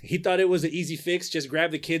he thought it was an easy fix, just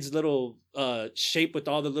grab the kid's little shape with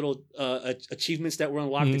all the little achievements that were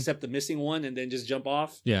unlocked, except the missing one, and then just jump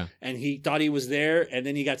off. Yeah. And he thought he was there, and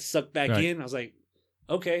then he got sucked back in. I was like,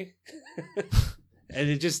 okay.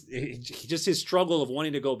 And just his struggle of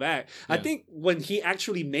wanting to go back. Yeah. I think when he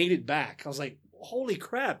actually made it back, I was like, holy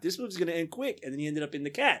crap, this movie's going to end quick. And then he ended up in the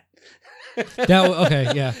cat.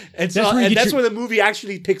 Okay, yeah. And that's where the movie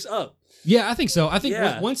actually picks up. Yeah, I think so. I think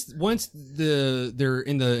once they're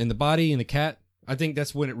in the body and the cat, I think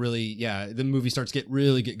that's when it really, the movie starts get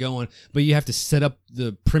going. But you have to set up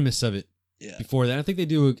the premise of it before that. I think they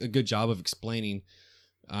do a good job of explaining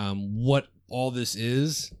what all this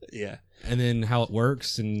is. Yeah. And then how it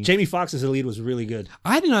works. And Jamie Foxx as the lead was really good.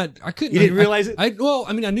 I couldn't. You didn't realize it? I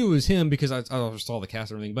knew it was him because I saw the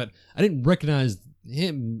cast and everything, but I didn't recognize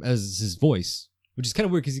him as his voice, which is kind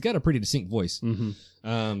of weird because he's got a pretty distinct voice.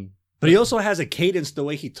 But he also has a cadence the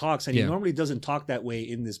way he talks, and he normally doesn't talk that way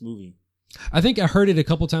in this movie. I think I heard it a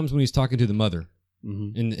couple times when he's talking to the mother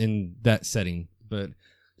in that setting, but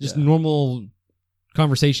just normal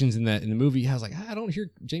conversations in the movie. I was like, I don't hear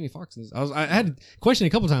Jamie Foxx. I had to question a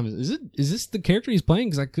couple times. Is this the character he's playing?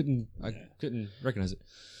 Because I couldn't recognize it.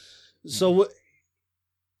 So,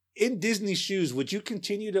 in Disney's shoes, would you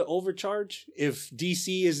continue to overcharge if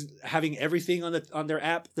DC is having everything on their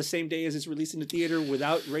app the same day as it's released in the theater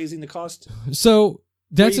without raising the cost? So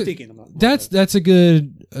that's what are you thinking about? That's a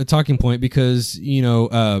good talking point, because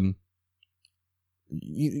Disney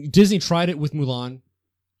tried it with Mulan.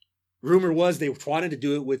 Rumor was they wanted to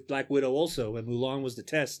do it with Black Widow also, and Mulan was the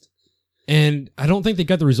test. And I don't think they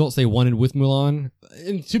got the results they wanted with Mulan.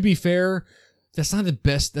 And to be fair, that's not the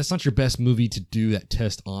best. That's not your best movie to do that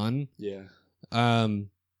test on. Yeah.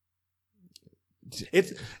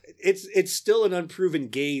 It's still an unproven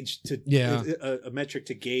gauge a metric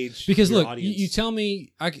to gauge, because your look, audience. You tell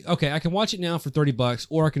me I can watch it now for $30,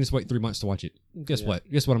 or I can just wait 3 months to watch it. Guess what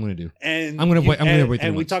I'm going to do? And I'm going to wait 3 months.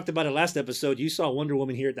 And we talked about it last episode. You saw Wonder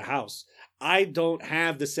Woman here at the house. I don't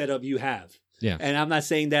have the setup you have. Yeah. And I'm not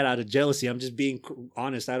saying that out of jealousy. I'm just being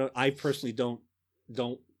honest. I personally don't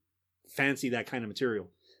fancy that kind of material.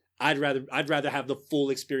 I'd rather have the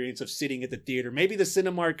full experience of sitting at the theater. Maybe the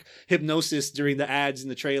Cinemark hypnosis during the ads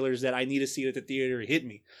and the trailers that I need to see it at the theater hit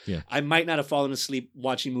me. Yeah. I might not have fallen asleep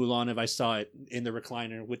watching Mulan if I saw it in the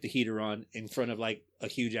recliner with the heater on in front of like a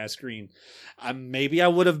huge ass screen. Maybe I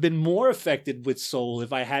would have been more affected with Soul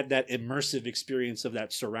if I had that immersive experience of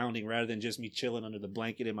that surrounding rather than just me chilling under the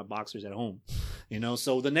blanket in my boxers at home.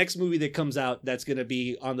 So the next movie that comes out that's going to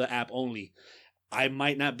be on the app only, I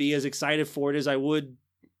might not be as excited for it as I would.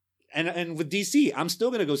 And with DC, I'm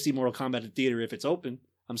still going to go see Mortal Kombat at the theater if it's open.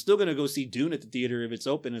 I'm still gonna go see Dune at the theater if it's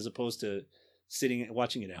open, as opposed to sitting and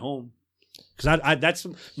watching it at home. Because that's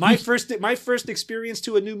my first experience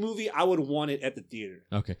to a new movie. I would want it at the theater.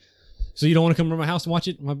 Okay, so you don't want to come to my house and watch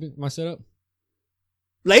it? My setup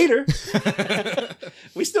later.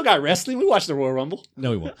 We still got wrestling. We watch the Royal Rumble.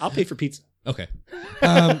 No, we won't. I'll pay for pizza. Okay.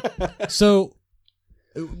 So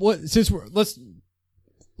what?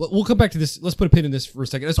 We'll come back to this. Let's put a pin in this for a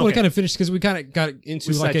second. I just want to kind of finish because we kind of got into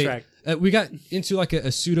we got into like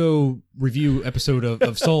a pseudo review episode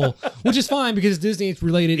of Soul, which is fine because Disney it's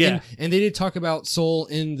related. Yeah. And they did talk about Soul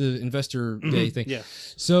in the Investor Day thing. Yeah.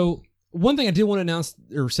 So one thing I did want to announce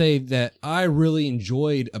or say that I really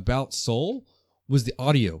enjoyed about Soul was the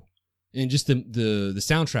audio and just the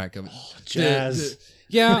soundtrack of it. Oh, jazz.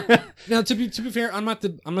 Yeah. Now to be fair, I'm not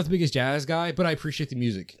the biggest jazz guy, but I appreciate the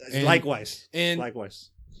music. Likewise.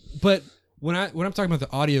 But when I'm talking about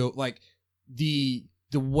the audio, like the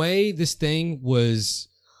way this thing was,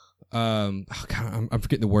 I'm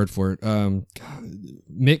forgetting the word for it.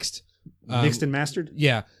 Mixed and mastered.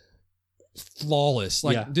 Yeah, flawless.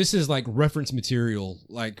 Like this is like reference material,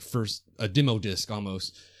 like for a demo disc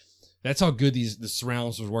almost. That's how good the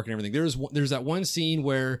surrounds was working. And everything. There's that one scene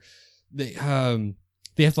where they have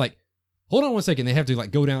to like. Hold on one second. They have to like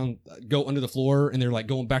go under the floor, and they're like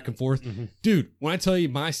going back and forth. Mm-hmm. Dude, when I tell you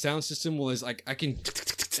my sound system was like, I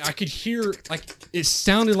could hear like it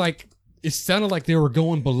sounded like they were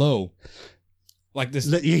going below, like this.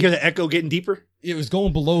 You hear the echo getting deeper. It was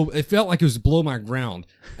going below. It felt like it was below my ground,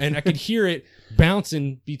 and I could hear it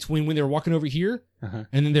bouncing between when they were walking over here, and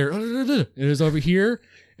then it was over here,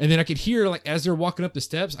 and then I could hear like as they're walking up the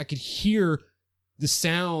steps, I could hear the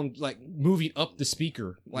sound like moving up the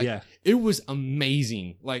speaker. Like it was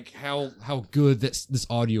amazing. Like how good this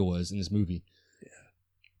audio was in this movie. Yeah.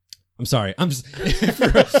 I'm sorry. I'm just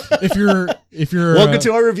if you're welcome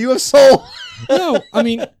to our review of Soul. No, I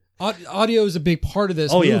mean audio is a big part of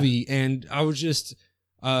this movie, and I was just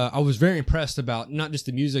I was very impressed about not just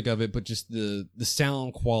the music of it, but just the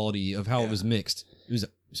sound quality of how it was mixed. It was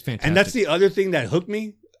fantastic. And that's the other thing that hooked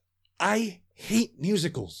me. I hate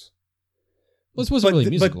musicals. Well, this wasn't really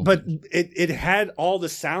musical. But it had all the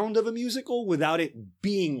sound of a musical without it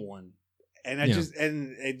being one. And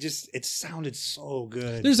it sounded so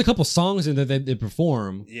good. There's a couple songs in that they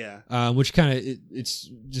perform. Yeah. Which kind of, it's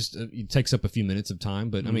just, it takes up a few minutes of time.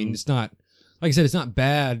 But I mean, it's not, like I said, it's not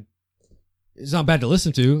bad. It's not bad to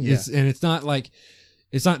listen to. Yeah. And it's not like,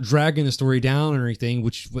 it's not dragging the story down or anything,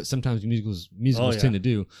 which what sometimes musicals tend to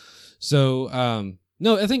do. So,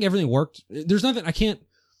 no, I think everything worked. There's nothing,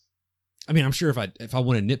 I'm sure if I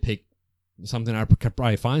want to nitpick something, I could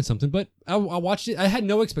probably find something, but I watched it. I had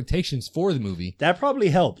no expectations for the movie. That probably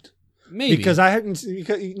helped. Maybe. Because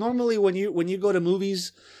normally when you go to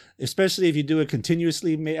movies, especially if you do it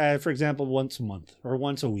continuously, for example, once a month or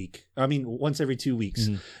once a week, once every 2 weeks,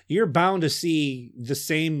 you're bound to see the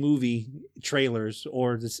same movie trailers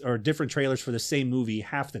or different trailers for the same movie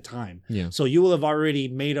half the time. Yeah. So you will have already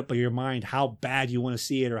made up your mind how bad you want to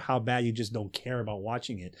see it or how bad you just don't care about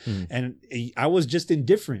watching it. And I was just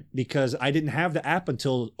indifferent because I didn't have the app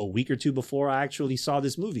until a week or two before I actually saw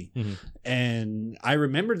this movie. And I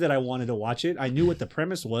remembered that I wanted to watch it. I knew what the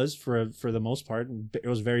premise was for the most part. It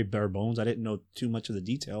was very bare bones. I didn't know too much of the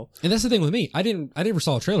detail. And that's the thing with me. I never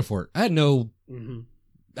saw a trailer for it. I had no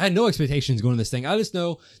expectations going to this thing. I just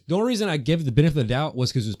know the only reason I gave it the benefit of the doubt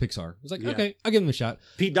was because it was Pixar. I was like, okay, I'll give him a shot.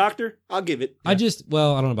 Pete Docter, I'll give it. Yeah. I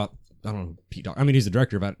don't know Pete Docter. I mean, he's the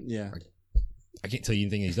director, but I can't tell you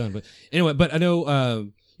anything he's done. But anyway, but I know,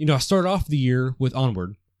 I started off the year with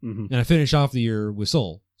Onward, and I finished off the year with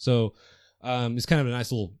Soul. So it's kind of a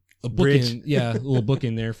nice little bookend, little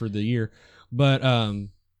bookend there for the year. But I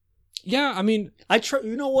mean,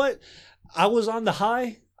 you know what? I was on the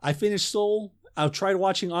high. I finished Soul. I tried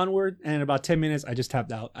watching Onward, and in about 10 minutes, I just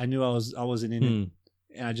tapped out. I knew I wasn't in it,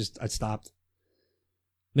 and I stopped.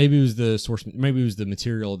 Maybe it was the source. Maybe it was the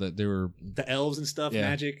material that they were the elves and stuff,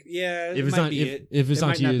 magic. Yeah, if it's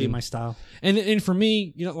not not be my style. And for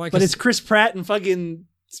me, but it's Chris Pratt and fucking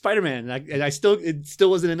Spider-Man, and it still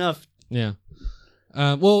wasn't enough. Yeah.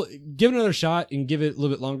 Well, give it another shot and give it a little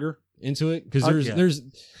bit longer into it because there's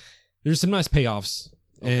some nice payoffs,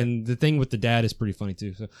 and the thing with the dad is pretty funny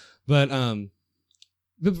too. So, but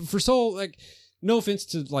for Soul, like, no offense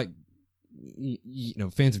to like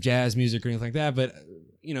fans of jazz music or anything like that, but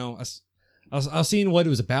I was seeing what it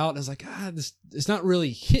was about. And I was like, it's not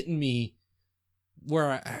really hitting me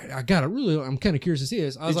where I'm kind of curious to see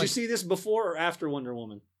this. Did you see this before or after Wonder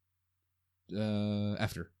Woman?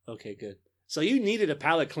 After. Okay, good. So you needed a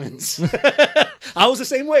palate cleanse. I was the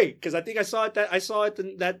same way because I think I saw it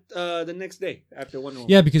the next day after Wonder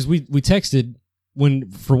Woman. Yeah, because we texted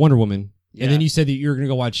for Wonder Woman. Yeah. And then you said that you were going to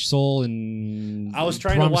go watch Soul and I was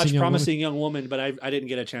trying to watch Promising Young Woman, but I didn't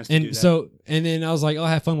get a chance to do that. And then I was like, I'll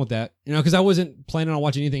have fun with that. Because I wasn't planning on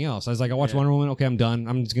watching anything else. I was like, I watched Wonder Woman. Okay, I'm done.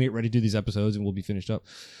 I'm just going to get ready to do these episodes and we'll be finished up.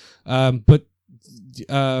 But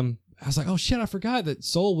I was like, oh shit, I forgot that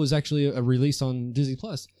Soul was actually a release on Disney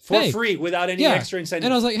Plus. For free, without any extra incentive.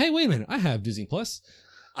 And I was like, hey, wait a minute. I have Disney Plus.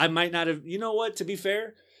 I might not have, you know what, to be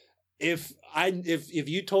fair, if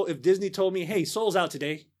Disney told me, hey, Soul's out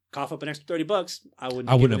today, cough up an extra $30, I wouldn't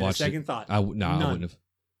have watched a second thought. I wouldn't have.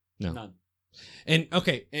 No. None. And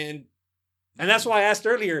that's why I asked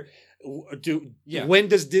earlier, when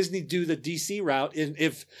does Disney do the DC route?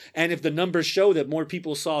 If the numbers show that more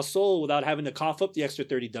people saw Soul without having to cough up the extra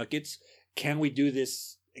 30 ducats, can we do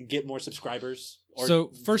this and get more subscribers?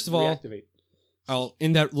 So first of all, I'll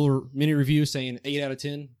end that little mini review saying 8 out of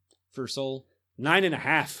 10 for Soul.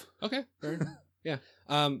 9.5. Okay. Yeah.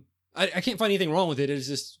 I can't find anything wrong with it. It's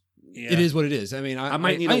just, it is what it is. I mean, I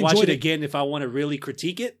might need to watch it again if I want to really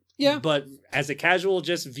critique it. Yeah. But as a casual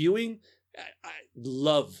just viewing, I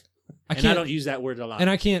love. I don't use that word a lot. And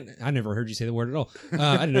I never heard you say the word at all.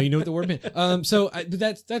 I didn't know you knew what the word meant. But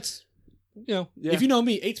that's if you know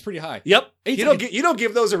me, 8's pretty high. Yep. You don't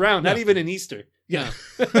give those around, not even in Easter. Yeah.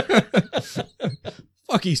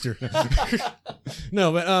 Fuck Easter.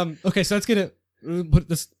 No, but okay, so that's gonna put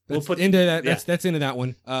this. We'll put into that. That's into that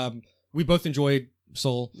one. We both enjoyed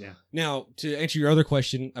Soul. Yeah. Now to answer your other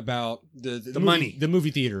question about the money, the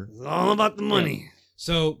movie theater. It's all about the money. Yeah.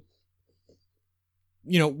 So,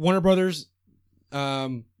 Warner Brothers,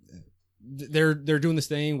 they're doing this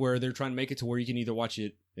thing where they're trying to make it to where you can either watch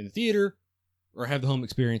it in the theater or have the home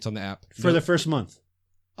experience on the app for the first month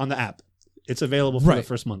on the app. It's available for the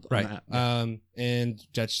first month on the app. And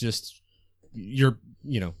that's just your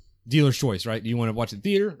dealer's choice, right? Do you want to watch it in the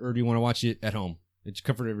theater or do you want to watch it at home? It's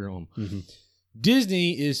comfort of your home. Mm-hmm.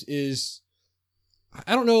 Disney is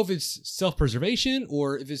I don't know if it's self-preservation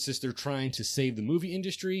or if it's just they're trying to save the movie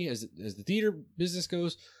industry as the theater business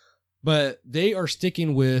goes, but they are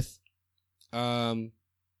sticking with we're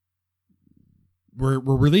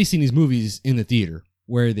releasing these movies in the theater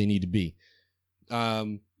where they need to be.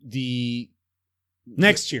 The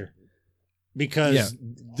next year, because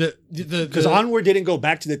because Onward didn't go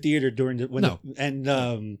back to the theater during the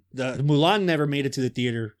Mulan never made it to the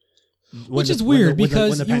theater. Which is weird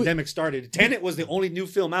because when the pandemic started, Tenet was the only new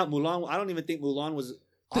film out. Mulan, I don't even think Mulan was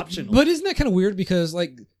optional. But isn't that kind of weird? Because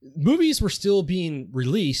movies were still being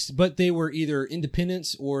released, but they were either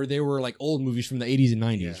independents or they were old movies from the 80s and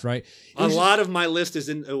 90s, right? A lot of my list is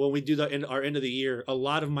when we do our end of the year. A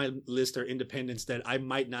lot of my list are independents that I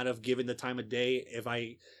might not have given the time of day if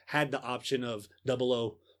I had the option of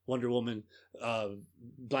 00, Wonder Woman,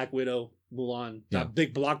 Black Widow, Mulan,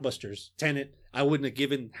 big blockbusters, Tenet. I wouldn't have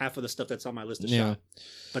given half of the stuff that's on my list a shot.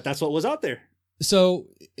 But that's what was out there. So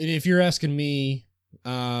if you're asking me,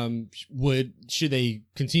 should they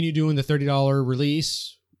continue doing the $30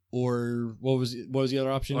 release, or what was the other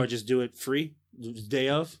option? Or just do it free, day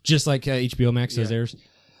of? Just like HBO Max does theirs.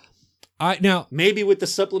 Now maybe with the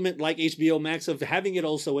supplement like HBO Max of having it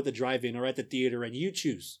also at the drive-in or at the theater, and you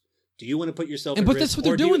choose. Do you want to put yourself at risk? But that's what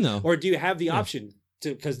they're doing, though. Or do you have the option?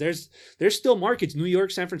 Because there's still markets, New York,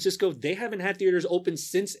 San Francisco, they haven't had theaters open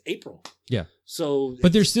since April. Yeah. So,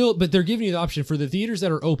 but they're giving you the option for the theaters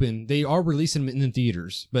that are open. They are releasing them in the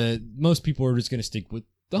theaters, but most people are just going to stick with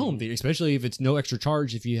the home theater, especially if it's no extra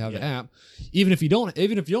charge if you have the app. Even if you don't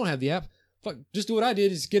have the app, just do what I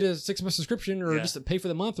did: is get a 6-month subscription or just pay for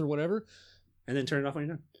the month or whatever, and then turn it off when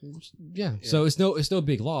you're done. Yeah. So it's no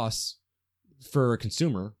big loss for a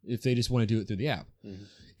consumer if they just want to do it through the app. Mm-hmm.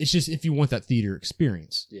 It's just if you want that theater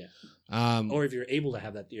experience. Yeah. Or if you're able to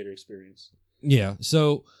have that theater experience. Yeah.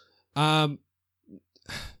 So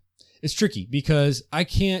it's tricky because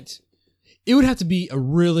it would have to be a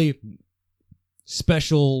really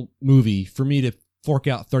special movie for me to fork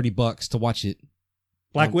out $30 to watch it.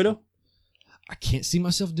 Black Widow? I can't see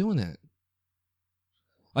myself doing that.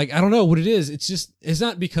 I don't know what it is. It's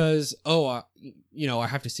not because, I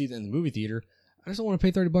have to see that in the movie theater. I just don't want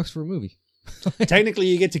to pay $30 for a movie. Technically,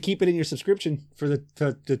 you get to keep it in your subscription for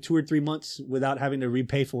the 2 or 3 months without having to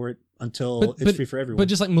repay for it until it's free for everyone. But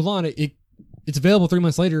just like Mulan, it's available 3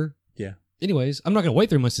 months later. Yeah. Anyways, I'm not going to wait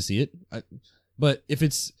 3 months to see it. But if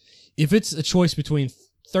it's a choice between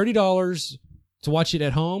 $30 to watch it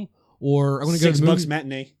at home, or I'm going to go to the movie, $6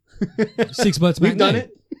 matinee. $6 matinee. We've done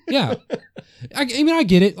it. Yeah. I mean, I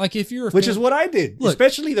get it. Like, if you're Which is what I did. Look,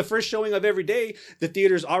 especially the first showing of every day, the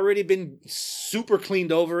theater's already been super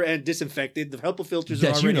cleaned over and disinfected. The HEPA filters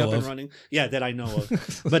are already up and running. Yeah, that I know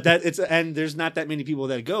of. But and there's not that many people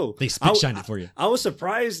that go. They spit shine it for you. I was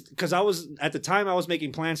surprised because at the time I was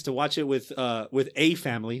making plans to watch it with a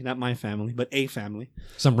family, not my family, but a family.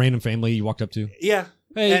 Some random family you walked up to. Yeah.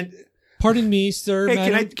 Hey. Pardon me, sir.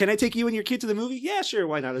 Hey, can I take you and your kid to the movie? Yeah, sure.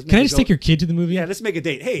 Why not? Can I just take your kid to the movie? Yeah, let's make a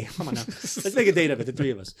date. Hey, come on now. Let's make a date of it, the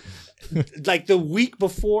three of us. Like the week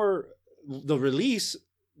before the release,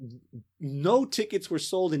 no tickets were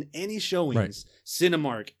sold in any showings. Right.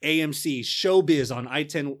 Cinemark, AMC, Showbiz on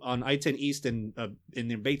I-10 East and in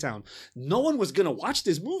Baytown. No one was gonna watch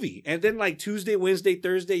this movie. And then like Tuesday, Wednesday,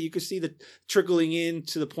 Thursday, you could see the trickling in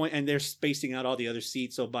to the point, and they're spacing out all the other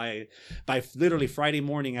seats. So by literally Friday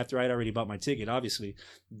morning, after I'd already bought my ticket, obviously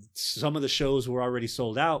some of the shows were already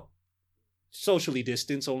sold out. Socially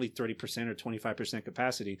distanced, only 30% or 25%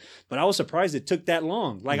 capacity. But I was surprised it took that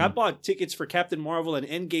long. Like I bought tickets for Captain Marvel and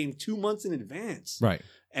Endgame 2 months in advance. Right.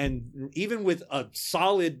 And even with a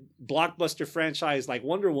solid blockbuster franchise like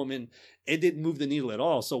Wonder Woman, it didn't move the needle at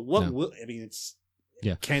all. So it's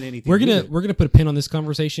can anything? We're gonna put a pin on this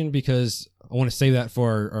conversation because I want to say that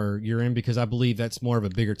for our year end, because I believe that's more of a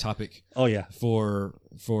bigger topic. Oh yeah. For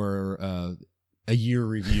a year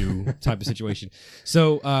review type of situation.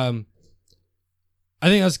 So I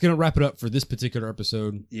think I was going to wrap it up for this particular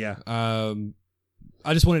episode. Yeah.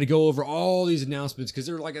 I just wanted to go over all these announcements because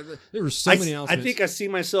there were so many announcements. I think I see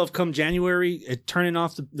myself come January turning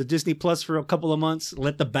off the Disney Plus for a couple of months,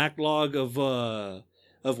 let the backlog of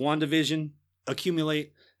WandaVision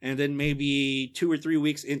accumulate, and then maybe 2 or 3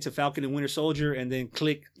 weeks into Falcon and Winter Soldier, and then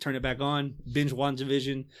turn it back on, binge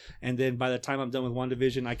WandaVision, and then by the time I'm done with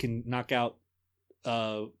WandaVision, I can knock out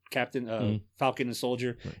Falcon and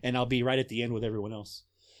Soldier, and I'll be right at the end with everyone else.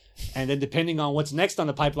 And then depending on what's next on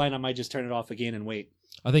the pipeline, I might just turn it off again and wait.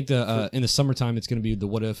 I think in the summertime it's going to be the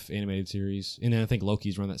What If animated series, and then I think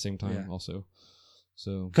Loki's around that same time also.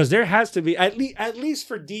 So because there has to be at least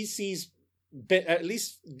for DC's, at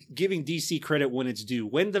least giving DC credit when it's due.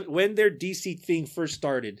 When their DC thing first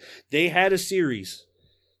started, they had a series.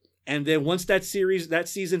 And then once that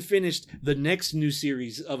season finished, the next new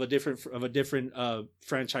series of a different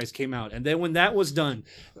franchise came out. And then when that was done,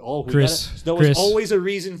 there was always a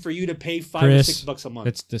reason for you to pay $5 or $6 a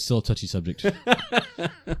month. That's still a touchy subject.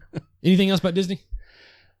 Anything else about Disney?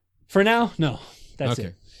 For now, no. That's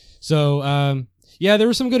it. So, there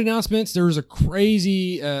were some good announcements. There was a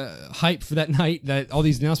crazy hype for that night that all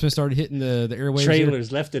these announcements started hitting the airwaves.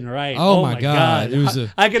 Trailers left and right. Oh my God. It was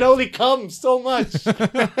I could only come so much.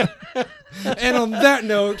 And on that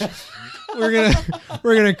note, we're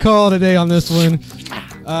gonna call today on this one.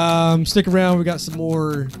 Stick around. We got some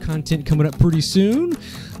more content coming up pretty soon.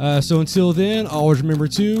 So until then, always remember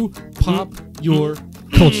to pop your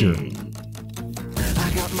culture.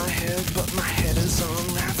 I got my head, but my head is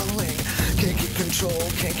unraveling. Can't keep control,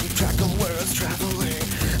 can't keep track of where it's traveling.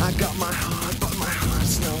 I got my heart, but my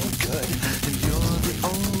heart's no good. And you're the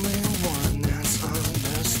only one that's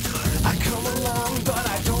understood. I come along, but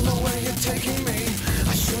I don't know where you're taking me.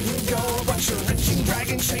 I shouldn't go, but you're reaching,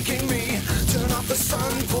 dragging, shaking me. Turn off the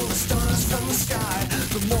sun, pull the stars from the sky.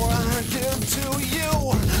 The more I give to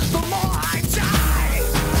you, the more I die.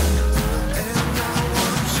 And I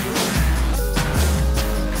want you.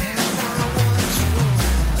 And I want you.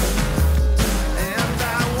 And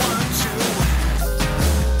I want you.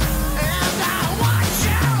 And I want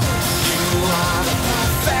you. You are the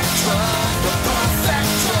perfect drug, the perfect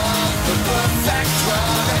drug, the perfect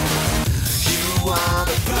drug. You are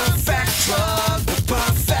the perfect drug, the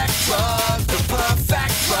perfect drug, the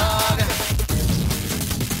perfect drug.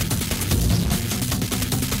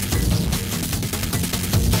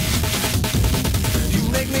 You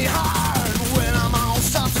make me hard when I'm all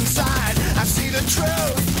soft inside. I see the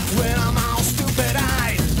truth when I'm all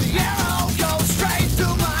stupid-eyed. The arrow goes straight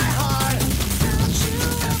through my heart. Without you,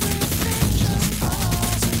 everything just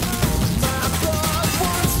falls apart. My blood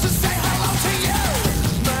wants to say hello to you.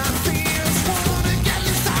 My fears want to get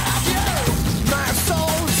inside of you. My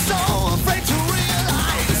soul is so afraid to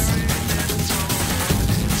realize.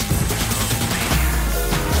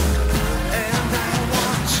 And I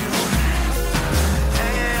want you. And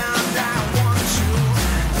I want you.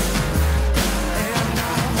 And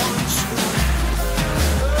I want you.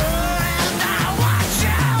 And I want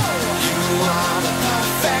you. You are the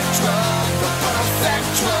perfect drug, the perfect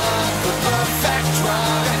drug, the perfect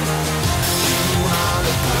drug. You are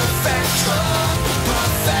the perfect drug, the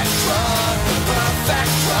perfect drug, the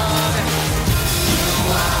perfect drug. You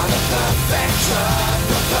are the perfect drug.